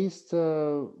to taste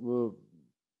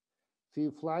few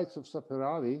flights of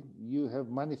Saperavi, you have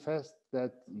manifest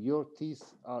that your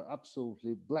teeth are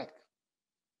absolutely black.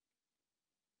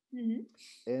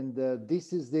 And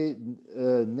this is the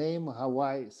name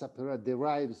Hawaii Saperavi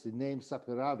derives the name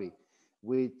Saperavi,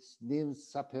 which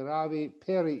means Saperavi.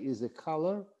 Peri is a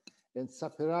color, and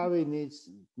Saperavi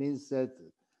means that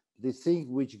the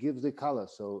thing which gives the color.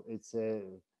 So it's a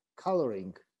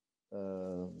coloring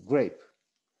grape.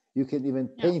 You can even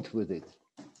paint with it.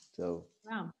 So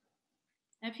wow.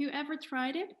 Have you ever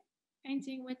tried it,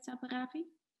 painting with Saperavi?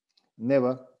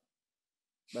 Never,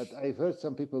 but I've heard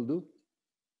some people do.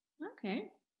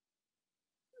 Okay.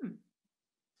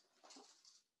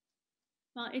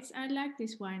 Well, I like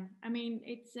this wine. I mean,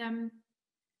 it's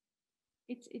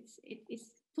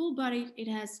full bodied. It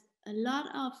has a lot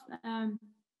of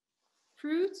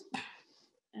fruit.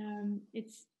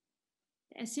 Its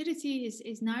acidity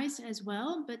is nice as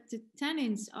well, but the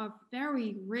tannins are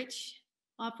very rich.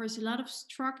 Offers a lot of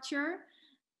structure,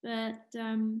 but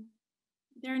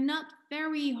they're not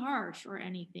very harsh or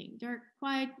anything. They're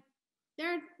quite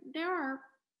they are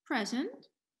present,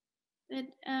 but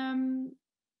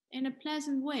in a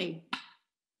pleasant way.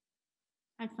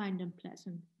 I find them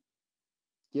pleasant.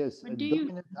 Yes, a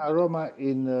dominant aroma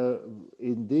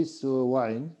in this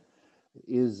wine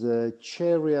is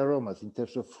cherry aromas. In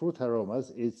terms of fruit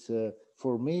aromas, it's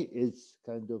for me it's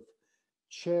kind of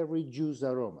cherry juice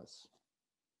aromas.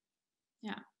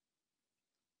 Yeah.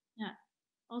 Yeah.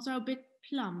 Also a bit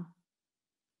plum.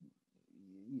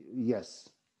 Yes.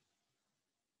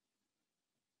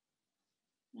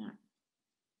 Yeah.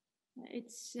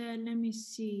 It's let me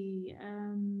see.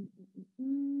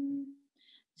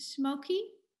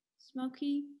 Smoky.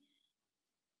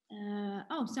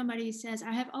 Oh, somebody says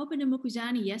I have opened a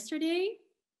Mukuzani yesterday,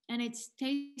 and it's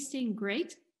tasting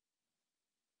great.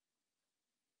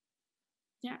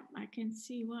 Yeah, I can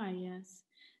see why. Yes,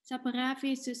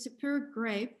 Saperavi is a superb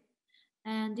grape,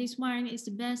 and this wine is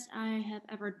the best I have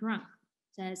ever drunk,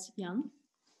 says Jan.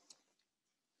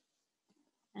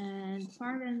 And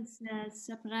Pardon says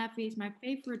Saperavi is my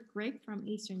favorite grape from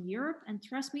Eastern Europe, and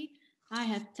trust me, I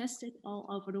have tested all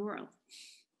over the world.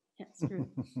 That's true.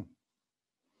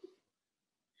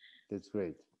 That's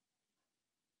great.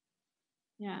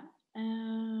 Yeah.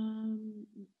 And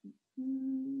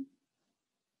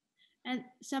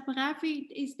Saperavi,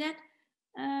 is that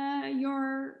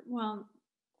your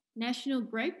national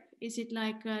grape? Is it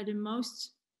like the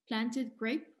most planted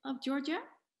grape of Georgia?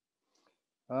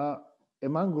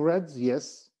 Among reds,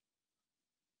 yes.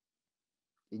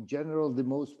 In general, the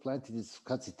most planted is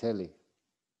Katsiteli.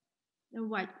 The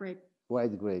white grape.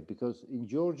 white grape, because in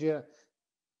Georgia,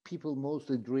 people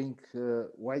mostly drink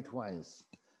white wines.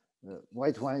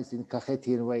 White wines in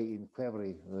Kakhetian way, in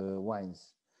Qvevri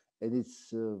wines. And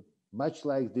it's much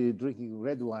like the drinking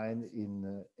red wine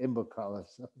in amber color.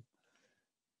 So,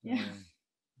 Yeah.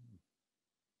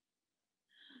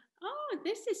 Oh,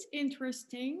 this is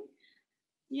interesting.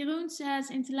 Jeroen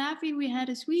says, in Telavi we had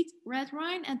a sweet red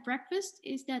wine at breakfast.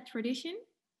 Is that tradition?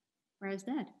 Where is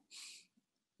that?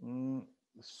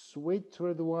 Sweet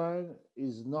red wine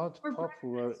is not For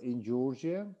popular breakfast. in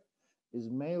Georgia. It's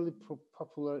mainly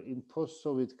popular in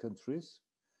post-Soviet countries.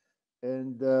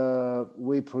 And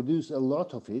we produce a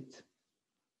lot of it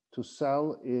to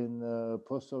sell in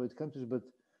post-Soviet countries, but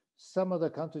some other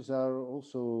countries are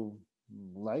also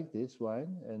like this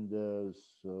wine, and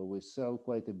so we sell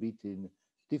quite a bit in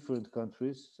different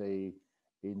countries, say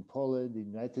in Poland, in the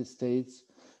United States,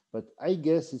 but I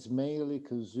guess it's mainly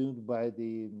consumed by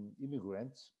the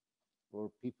immigrants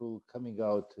or people coming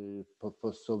out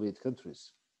post-Soviet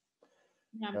countries.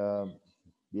 Yeah.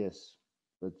 Yes,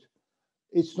 but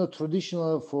it's not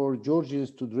traditional for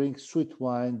Georgians to drink sweet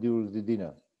wine during the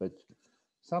dinner, but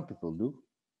some people do.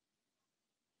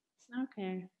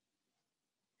 Okay.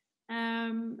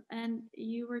 And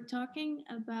you were talking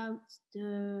about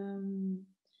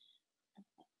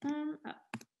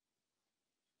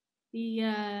the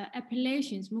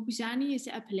appellations. Mukuzani is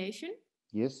the appellation.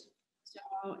 Yes.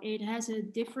 So it has a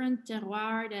different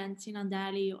terroir than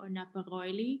Tsinandali or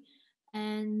Naparoli.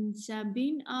 And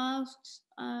Sabine asks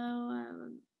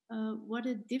what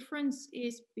the difference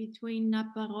is between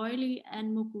Naparoli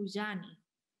and Mukuzani.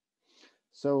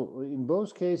 So in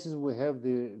both cases, we have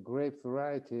the grape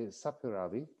variety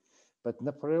Saperavi, but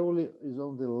Naparoli is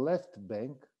on the left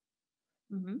bank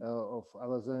of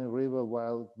Alazani River,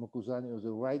 while Mukuzani is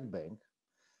the right bank.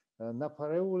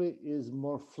 Naparoli is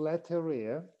more flat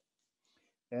area,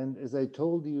 and as I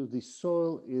told you, the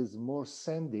soil is more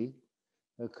sandy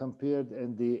compared,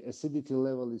 and the acidity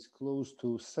level is close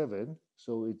to 7,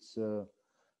 so it's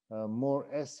more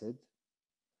acid.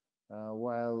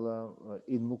 While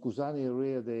in Mukuzani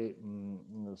area, the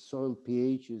soil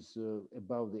pH is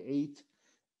above the 8.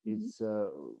 It's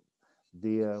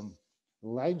the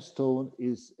limestone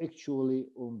is actually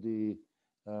on the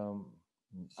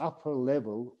upper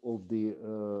level of the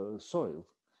soil.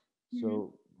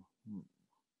 So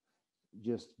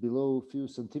just below a few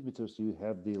centimeters, you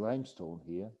have the limestone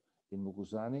here in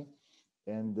Mukuzani,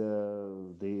 and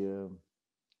the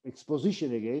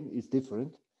exposition again is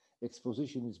different.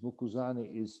 Exposition is Mukuzani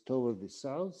is toward the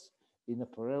south, in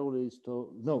Naparoli is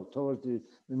toward the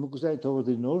Mukuzani toward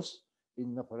the north,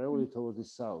 in Naparoli toward the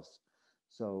south.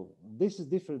 So this is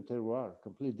different terroir,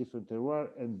 completely different terroir,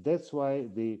 and that's why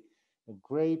the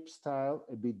grape style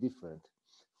a bit different.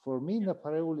 For me,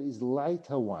 Naparoli is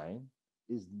lighter wine,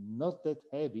 is not that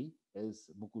heavy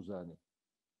as Mukuzani.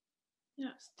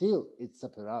 Yeah. Still, it's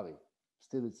Saperavi.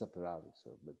 So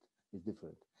but it's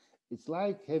different. It's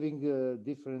like having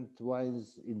different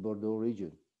wines in Bordeaux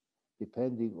region,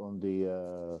 depending on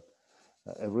the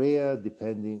area,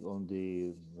 depending on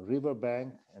the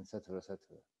riverbank, etc., etc.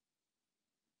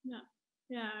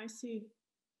 Yeah, I see.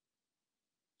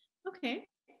 Okay,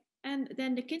 and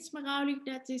then the Kinsmarauli,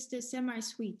 that is the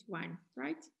semi-sweet wine,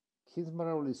 right?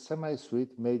 Kinsmarauli is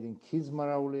semi-sweet, made in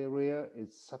Kinsmarauli area.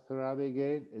 It's Saperavi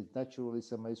again. It's naturally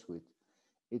semi-sweet.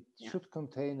 It should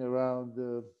contain around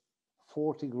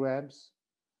 40 grams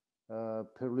per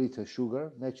liter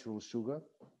sugar, natural sugar.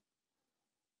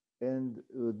 And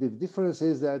the difference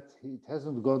is that it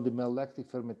hasn't gone the malolactic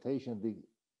fermentation,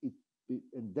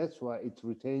 and that's why it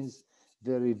retains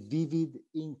very vivid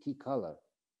inky color.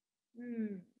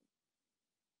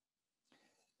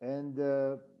 And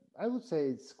I would say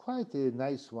it's quite a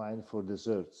nice wine for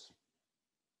desserts.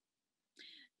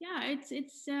 Yeah,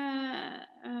 it's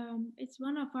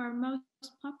one of our most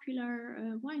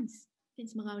popular wines,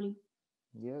 Kinsmarauli.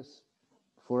 Yes,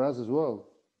 for us as well.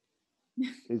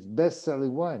 It's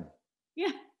best-selling wine.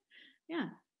 Yeah,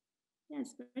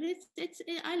 yes, but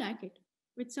I like it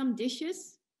with some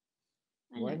dishes.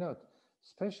 Why not?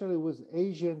 Especially with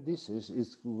Asian dishes, it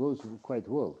goes quite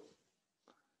well.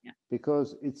 Yeah.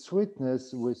 Because its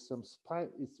sweetness with some spice,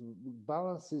 it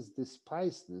balances the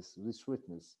spiciness, the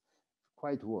sweetness,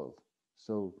 quite well.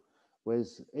 So,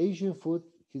 with Asian food,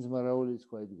 Kinsmarauli is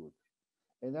quite good.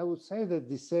 And I would say that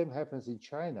the same happens in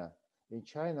China. In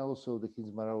China also, the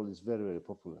Kinsmarauli is very, very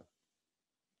popular.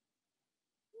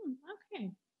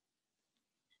 Okay.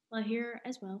 Well, here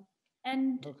as well.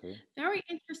 And very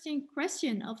interesting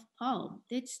question of Paul.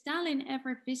 Did Stalin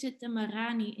ever visit the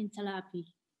Marani in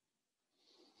Telavi?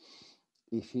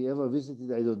 If he ever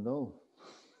visited, I don't know.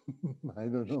 I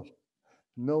don't know.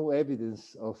 no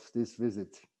evidence of this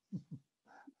visit.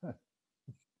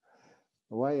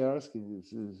 Why are you asking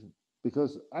this?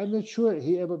 Because I'm not sure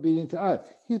he ever been in Tel Aviv.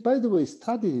 He, by the way,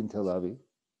 studied in Tel Aviv.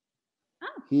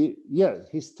 Oh.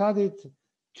 He studied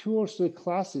 2 or 3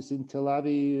 classes in Tel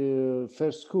Aviv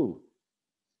first school.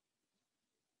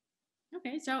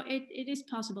 Okay, so it is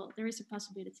possible. There is a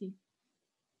possibility.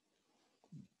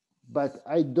 But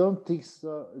I don't think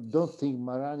so. Don't think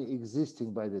Marani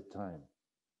existing by the time.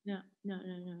 No.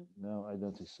 No, I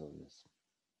don't think so. Yes,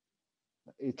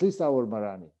 at least our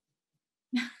Marani.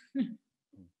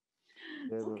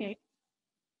 Okay.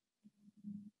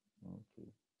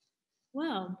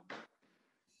 Well,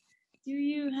 do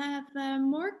you have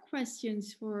more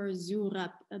questions for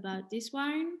Zurab about this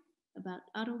wine, about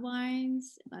other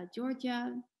wines, about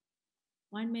Georgia,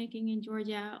 winemaking in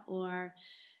Georgia, or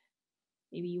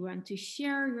maybe you want to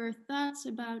share your thoughts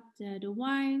about the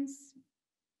wines?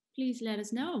 Please let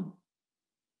us know.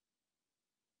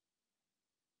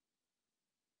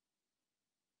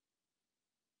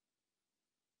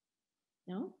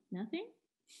 No, nothing?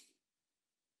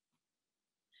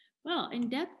 Well, in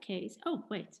that case, oh,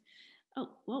 wait. Oh,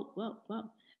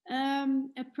 whoa.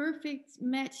 A perfect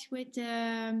match with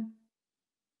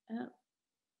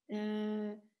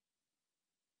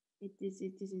this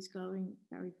is going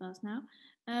very fast now.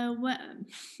 Oh,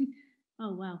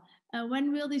 wow.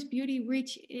 When will this beauty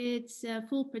reach its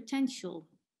full potential?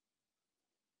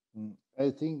 I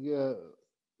think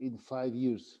in 5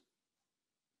 years.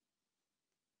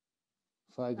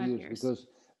 5 years, because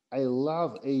I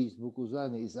love aged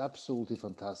Mukuzani. It's absolutely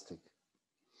fantastic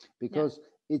because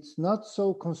it's not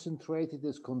so concentrated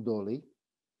as Kondoli.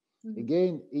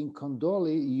 Again, in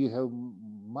Kondoli, you have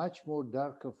much more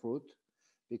darker fruit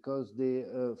because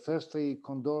the firstly,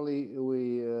 Kondoli,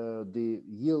 the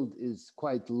yield is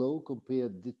quite low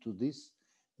compared to this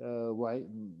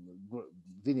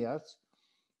vineyards.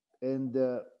 And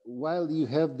while you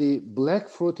have the black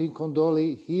fruit in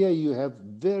Kondoli, here you have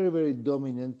very, very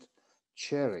dominant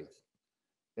cherry.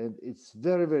 And it's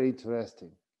very, very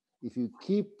interesting. If you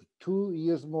keep 2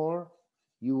 years more,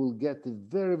 you will get a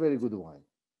very, very good wine.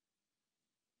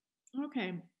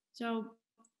 Okay, so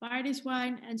buy this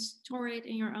wine and store it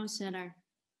in your own cellar.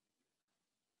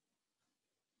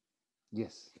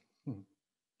 Yes.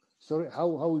 Sorry, how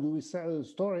do we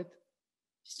store it?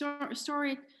 Store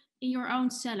it in your own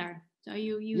cellar. So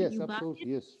you yes, you buy absolutely,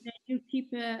 it, yes. then you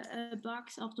keep a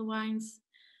box of the wines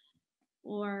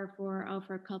or for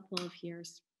over a couple of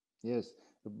years. Yes.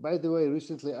 By the way,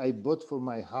 recently I bought for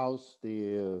my house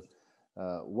the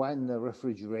wine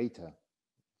refrigerator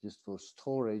just for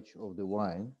storage of the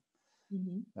wine.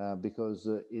 Because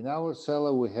in our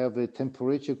cellar we have a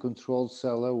temperature controlled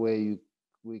cellar where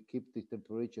we keep the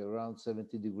temperature around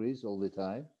 70 degrees all the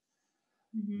time.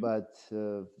 But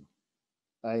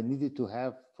I needed to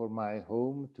have for my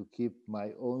home to keep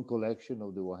my own collection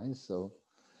of the wines. So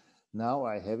now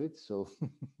I have it. So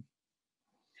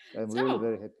I'm really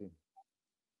very happy.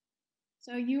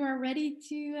 So you are ready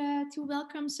to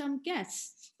welcome some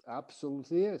guests?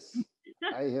 Absolutely, yes.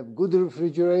 I have good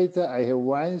refrigerator. I have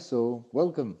wine, so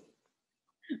welcome.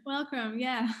 Welcome,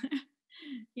 yeah.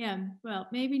 Yeah, well,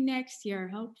 maybe next year,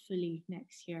 hopefully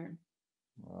next year.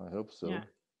 Well, I hope so. Yeah.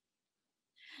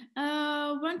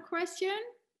 One question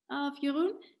of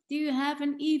Jeroen. Do you have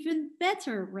an even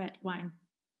better red wine?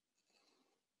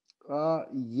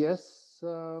 Yes,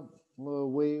 but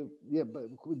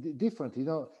different. You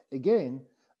know, again,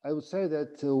 I would say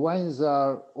that wines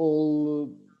are all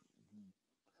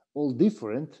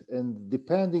different, and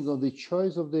depending on the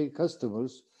choice of the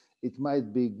customers, it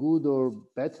might be good or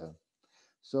better.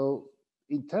 So,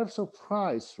 in terms of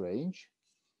price range,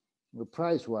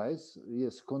 price-wise,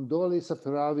 yes, Kondoli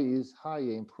Saperavi is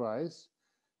higher in price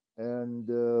and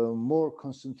more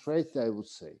concentrated, I would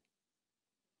say.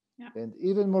 Yeah. And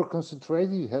even more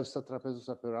concentrated, you have Satrapeso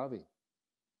Saperavi.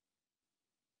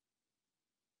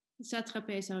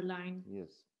 Satrapeso line.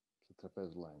 Yes,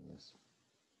 Satrapeso line, yes.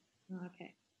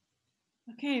 Okay.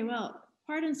 Okay, well,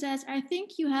 Pardon says, I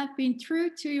think you have been true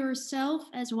to yourself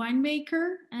as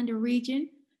winemaker and the region.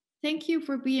 Thank you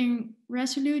for being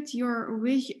resolute to your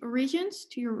origins,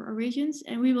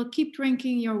 and we will keep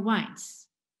drinking your wines.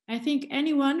 I think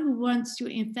anyone who wants to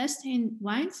invest in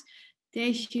wines,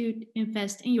 they should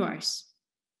invest in yours.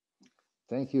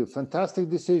 Thank you. Fantastic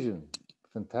decision.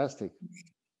 Fantastic.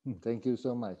 Thank you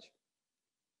so much.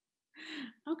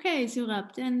 Okay,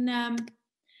 Zurab, then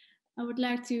I would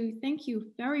like to thank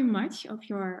you very much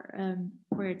for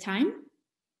your time.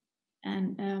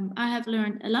 And I have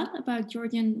learned a lot about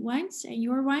Georgian wines and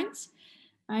your wines.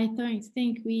 I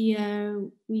think we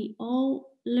all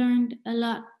learned a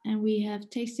lot, and we have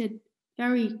tasted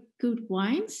very good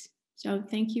wines. So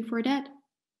thank you for that.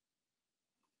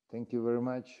 Thank you very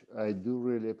much. I do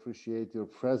really appreciate your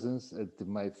presence at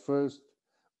my first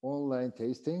online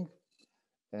tasting,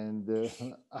 and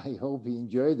I hope you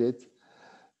enjoyed it.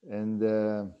 And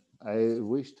I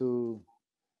wish to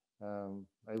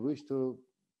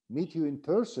meet you in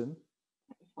person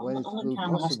when it will be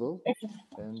possible.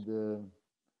 And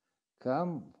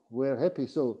come, we're happy.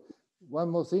 So one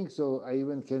more thing, so I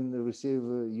even can receive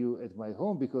you at my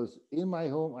home, because in my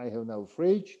home I have now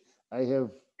fridge. I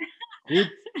have good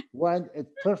wine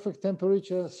at perfect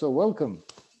temperature. So welcome.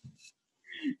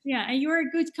 Yeah, and you're a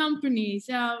good company.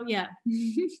 So yeah.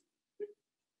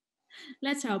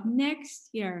 Let's hope next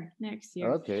year.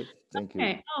 Okay, thank you.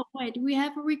 Okay. Oh wait, we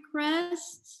have a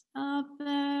request of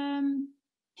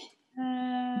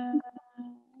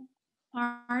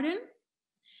pardon.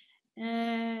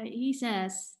 He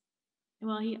says,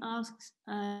 well, he asks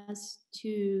us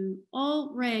to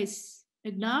all raise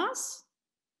a glass.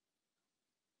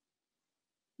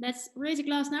 Let's raise a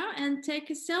glass now and take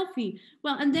a selfie.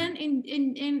 Well, and then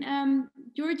in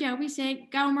Georgia we say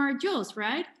Gaumar Jos,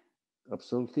 right?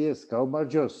 Absolutely, yes. Gaumar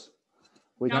Jos.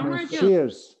 Gaumar Jos.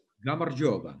 Cheers. Gaumar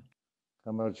Joba.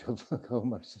 Gaumar Jos.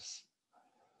 Gaumar Jos.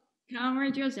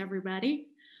 Gaumar Jos, everybody.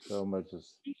 Gaumar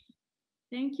Jos.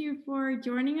 Thank you for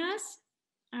joining us.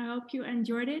 I hope you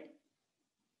enjoyed it.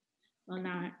 Well,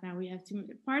 now we have to.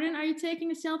 Pardon, are you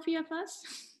taking a selfie of us?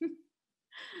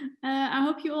 I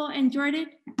hope you all enjoyed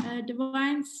it, the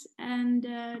wines and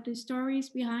the stories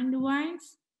behind the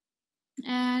wines.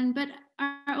 But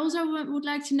I also would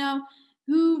like to know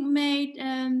who made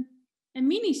a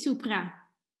mini supra.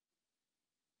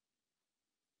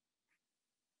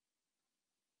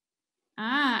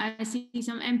 Ah, I see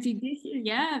some empty dishes.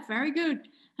 Yeah, very good.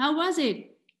 How was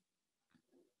it?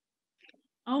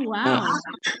 Oh wow!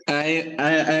 I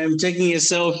am taking a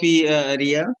selfie,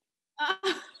 Ria.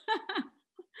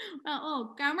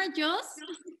 Oh, camera Jos.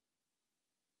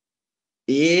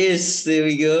 Yes, there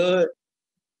we go.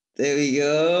 There we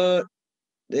go.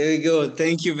 There we go.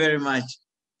 Thank you very much.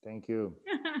 Thank you.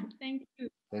 Thank you.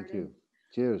 Thank you.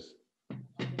 Cheers.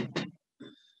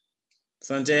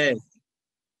 Sanjay.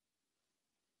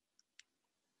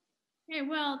 Okay,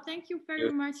 well, thank you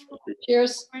very much.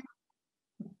 Cheers.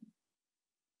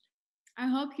 I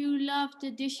hope you love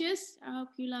the dishes. I hope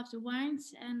you love the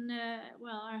wines. And,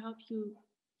 well, I hope you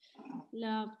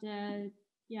loved,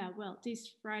 this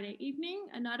Friday evening,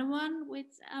 another one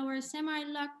with our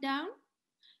semi-lockdown.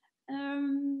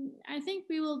 I think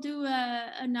we will do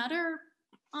another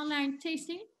online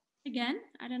tasting again.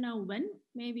 I don't know when,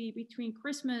 maybe between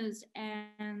Christmas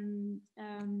and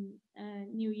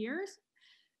New Year's,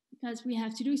 because we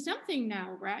have to do something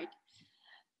now, right?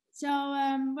 So,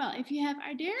 well, if you have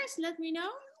ideas, let me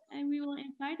know, and we will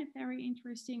invite a very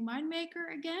interesting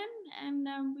winemaker again, and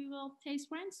we will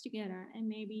taste wines together and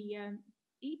maybe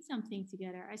eat something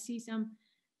together. I see some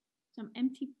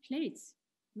empty plates.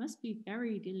 Must be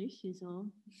very delicious, all.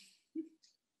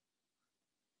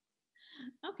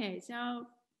 Okay, so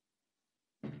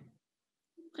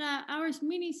Supra, our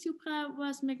mini Supra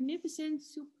was magnificent.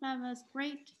 Supra was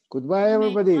great. Goodbye,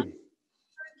 everybody.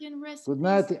 Good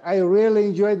night. I really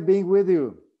enjoyed being with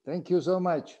you. Thank you so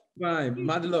much. Bye,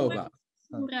 Madlova.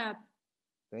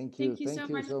 Thank you. Thank you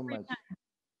so much.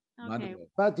 Okay.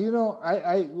 But you know,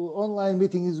 I online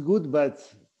meeting is good, but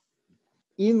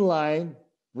inline,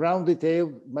 round the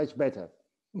table, much better.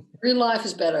 Real life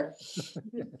is better.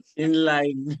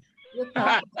 Inline.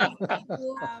 Thank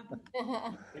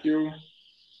you.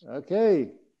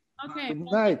 Okay. Okay.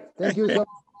 Good night. Thank you so much.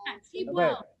 Keep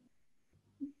well.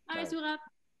 Bye, Zurab.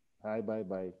 Bye, bye,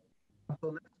 bye.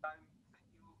 Until next time.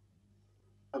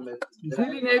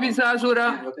 There is a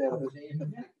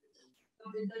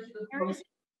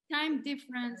time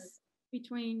difference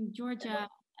between Georgia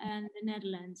and the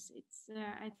Netherlands. It's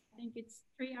I think it's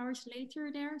 3 hours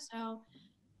later there, so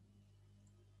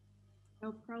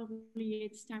probably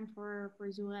it's time for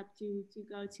Zurab to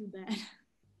go to bed.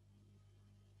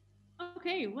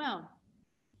 Okay, well,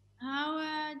 how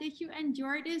did you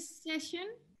enjoy this session?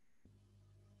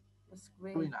 It was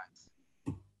great. Very nice.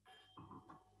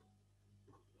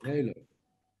 Hello.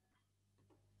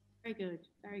 Very good,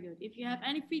 very good. If you have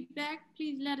any feedback,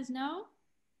 please let us know.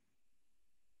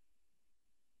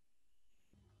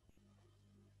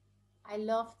 I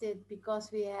loved it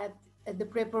because we had the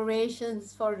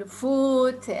preparations for the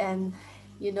food and,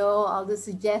 you know, all the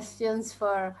suggestions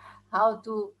for how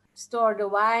to store the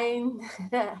wine.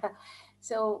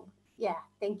 So, yeah,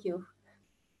 thank you.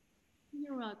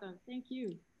 You're welcome. Thank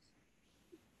you.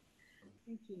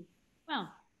 Thank you.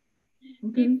 Well,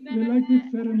 okay, we liked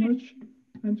it very much.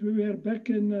 and we were back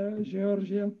in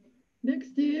Georgia.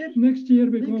 Next year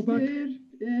we go back.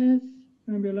 Yes.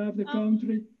 And we love the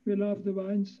country, we love the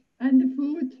wines. And the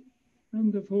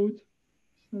food.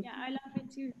 Yeah, I love it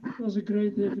too. It was a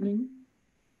great evening.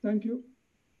 Thank you.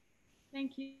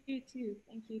 Thank you too.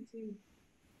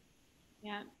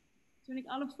 Ja, toen ik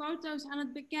alle foto's aan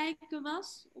het bekijken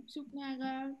was, op zoek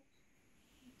naar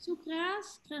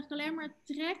zoekraas, kreeg ik alleen maar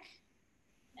trek.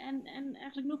 En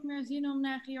eigenlijk nog meer zin om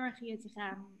naar Georgië te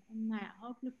gaan. En nou ja,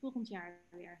 hopelijk volgend jaar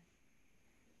weer.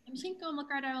 En misschien komen we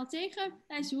elkaar daar wel tegen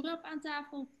bij Zurab aan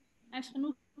tafel. Hij heeft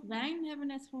genoeg wijn, hebben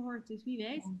we net gehoord, dus wie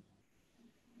weet.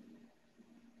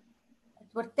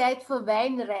 Het wordt tijd voor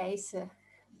wijnreizen.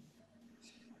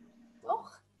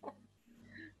 Toch?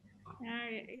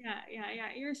 Ja.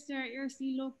 Eerst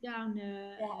die lockdown.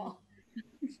 Ja.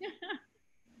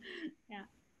 Ja.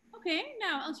 Oké,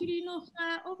 nou, als jullie nog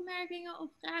opmerkingen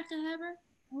of vragen hebben,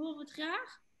 horen we het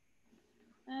graag.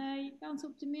 Je kan het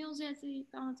op de mail zetten, je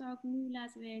kan het ook nu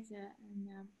laten weten.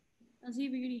 En dan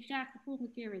zien we jullie graag de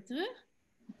volgende keer weer terug.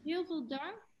 Heel veel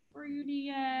dank voor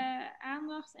jullie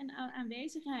aandacht en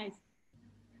aanwezigheid.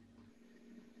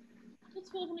 Tot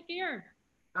de volgende keer.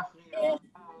 Dag Ria.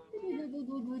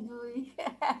 Doei.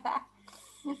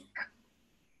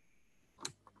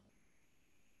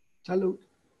 Salut.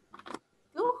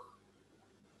 Doeg.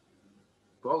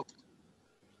 Proost.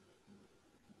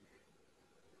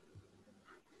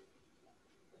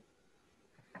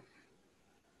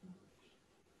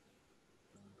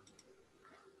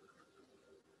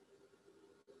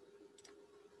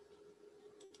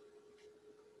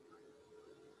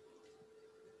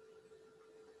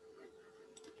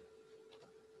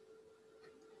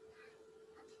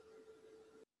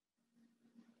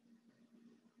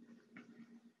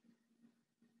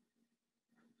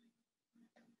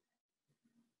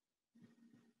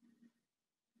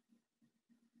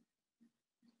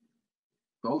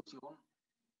 Proost, Jeroen.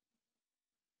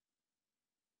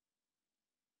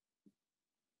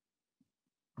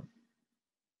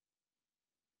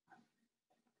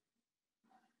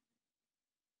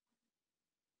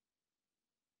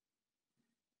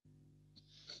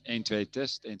 Eén, twee,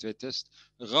 test. 1, 2,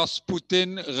 test.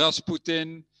 Rasputin.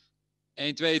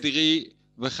 1, 2, 3.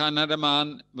 We gaan naar de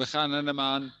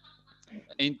maan.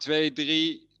 1, 2,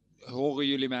 3. Horen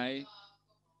jullie mij?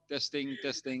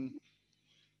 Testing.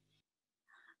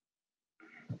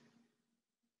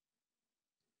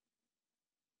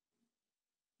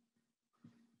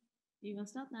 Wie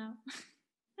was dat nou?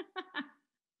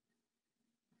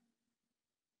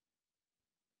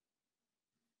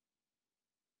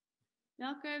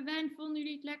 Welke wijn vonden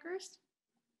jullie het lekkerst?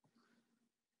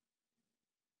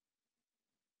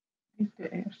 Ik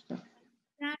de eerste.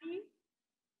 Dani?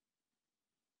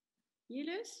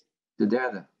 Jilles? De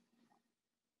derde.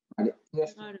 Maar de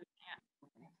eerste Ja.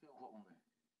 niet veel geonder.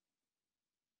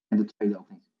 En de tweede ook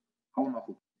niet. Allemaal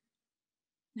goed.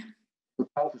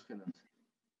 Totaal verschillend.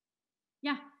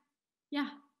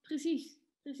 Ja, precies.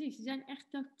 Ze zijn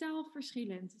echt totaal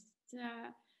verschillend.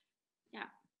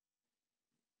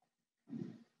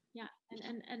 Ja,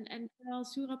 en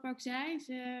zoals Zurab ook zei,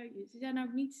 ze zijn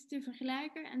ook niet te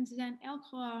vergelijken en ze zijn elk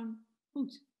gewoon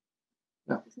goed.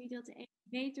 Ja. Het is niet dat de een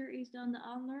beter is dan de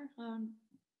ander, gewoon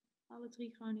alle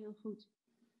drie gewoon heel goed.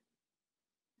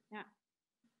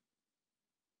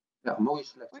 Ja, mooie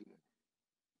selectie.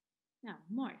 Nou,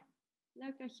 mooi.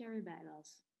 Leuk dat je er weer bij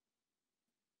was.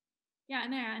 Ja,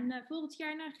 nou ja, en volgend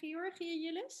jaar naar Georgië,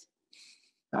 Jilles?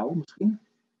 Nou, misschien.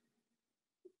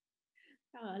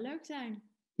 Zou wel leuk zijn.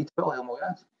 Ziet er wel heel mooi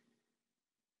uit.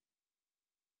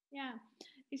 Ja.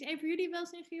 Is een van jullie wel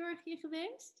eens in Georgië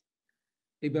geweest?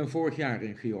 Ik ben vorig jaar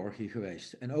in Georgië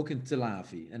geweest. En ook in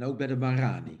Telavi. En ook bij de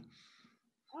Marani.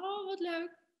 Oh, wat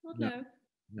leuk. Leuk.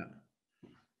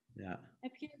 Ja.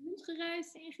 Heb je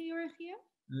rondgereisd in Georgië?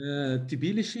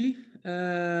 Tbilisi.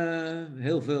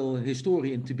 Heel veel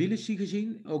historie in Tbilisi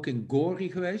gezien. Ook in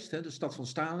Gori geweest, hè, de stad van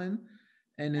Stalin.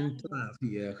 En in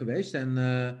Telavi geweest. En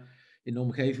in de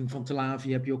omgeving van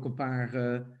Telavi heb je ook een paar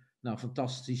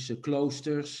fantastische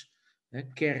kloosters,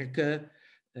 kerken.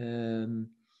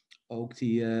 Ook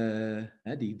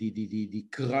die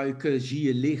kruiken zie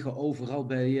je liggen overal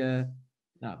bij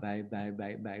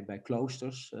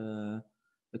kloosters.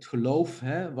 Het geloof,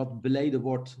 wat beleden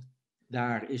wordt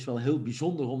daar, is wel heel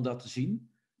bijzonder om dat te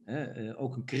zien.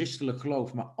 Ook een christelijk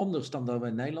geloof, maar anders dan dat we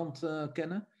in Nederland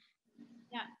kennen.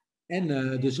 Ja. En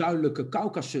de zuidelijke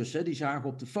Caucasus, die zagen we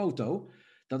op de foto.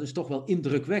 Dat is toch wel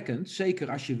indrukwekkend. Zeker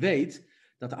als je weet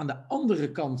dat aan de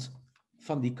andere kant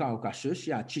van die Caucasus,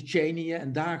 Tsjetsjenië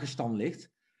en Dagestan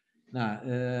ligt. Nou,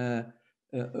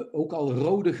 ook al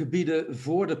rode gebieden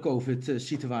voor de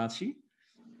COVID-situatie.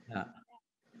 Ja.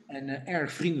 En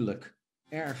erg vriendelijk.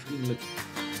 Erg vriendelijk.